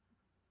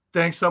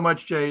 Thanks so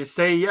much, Jay.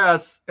 Say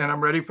yes, and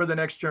I'm ready for the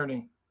next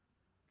journey.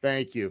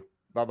 Thank you.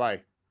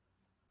 Bye-bye.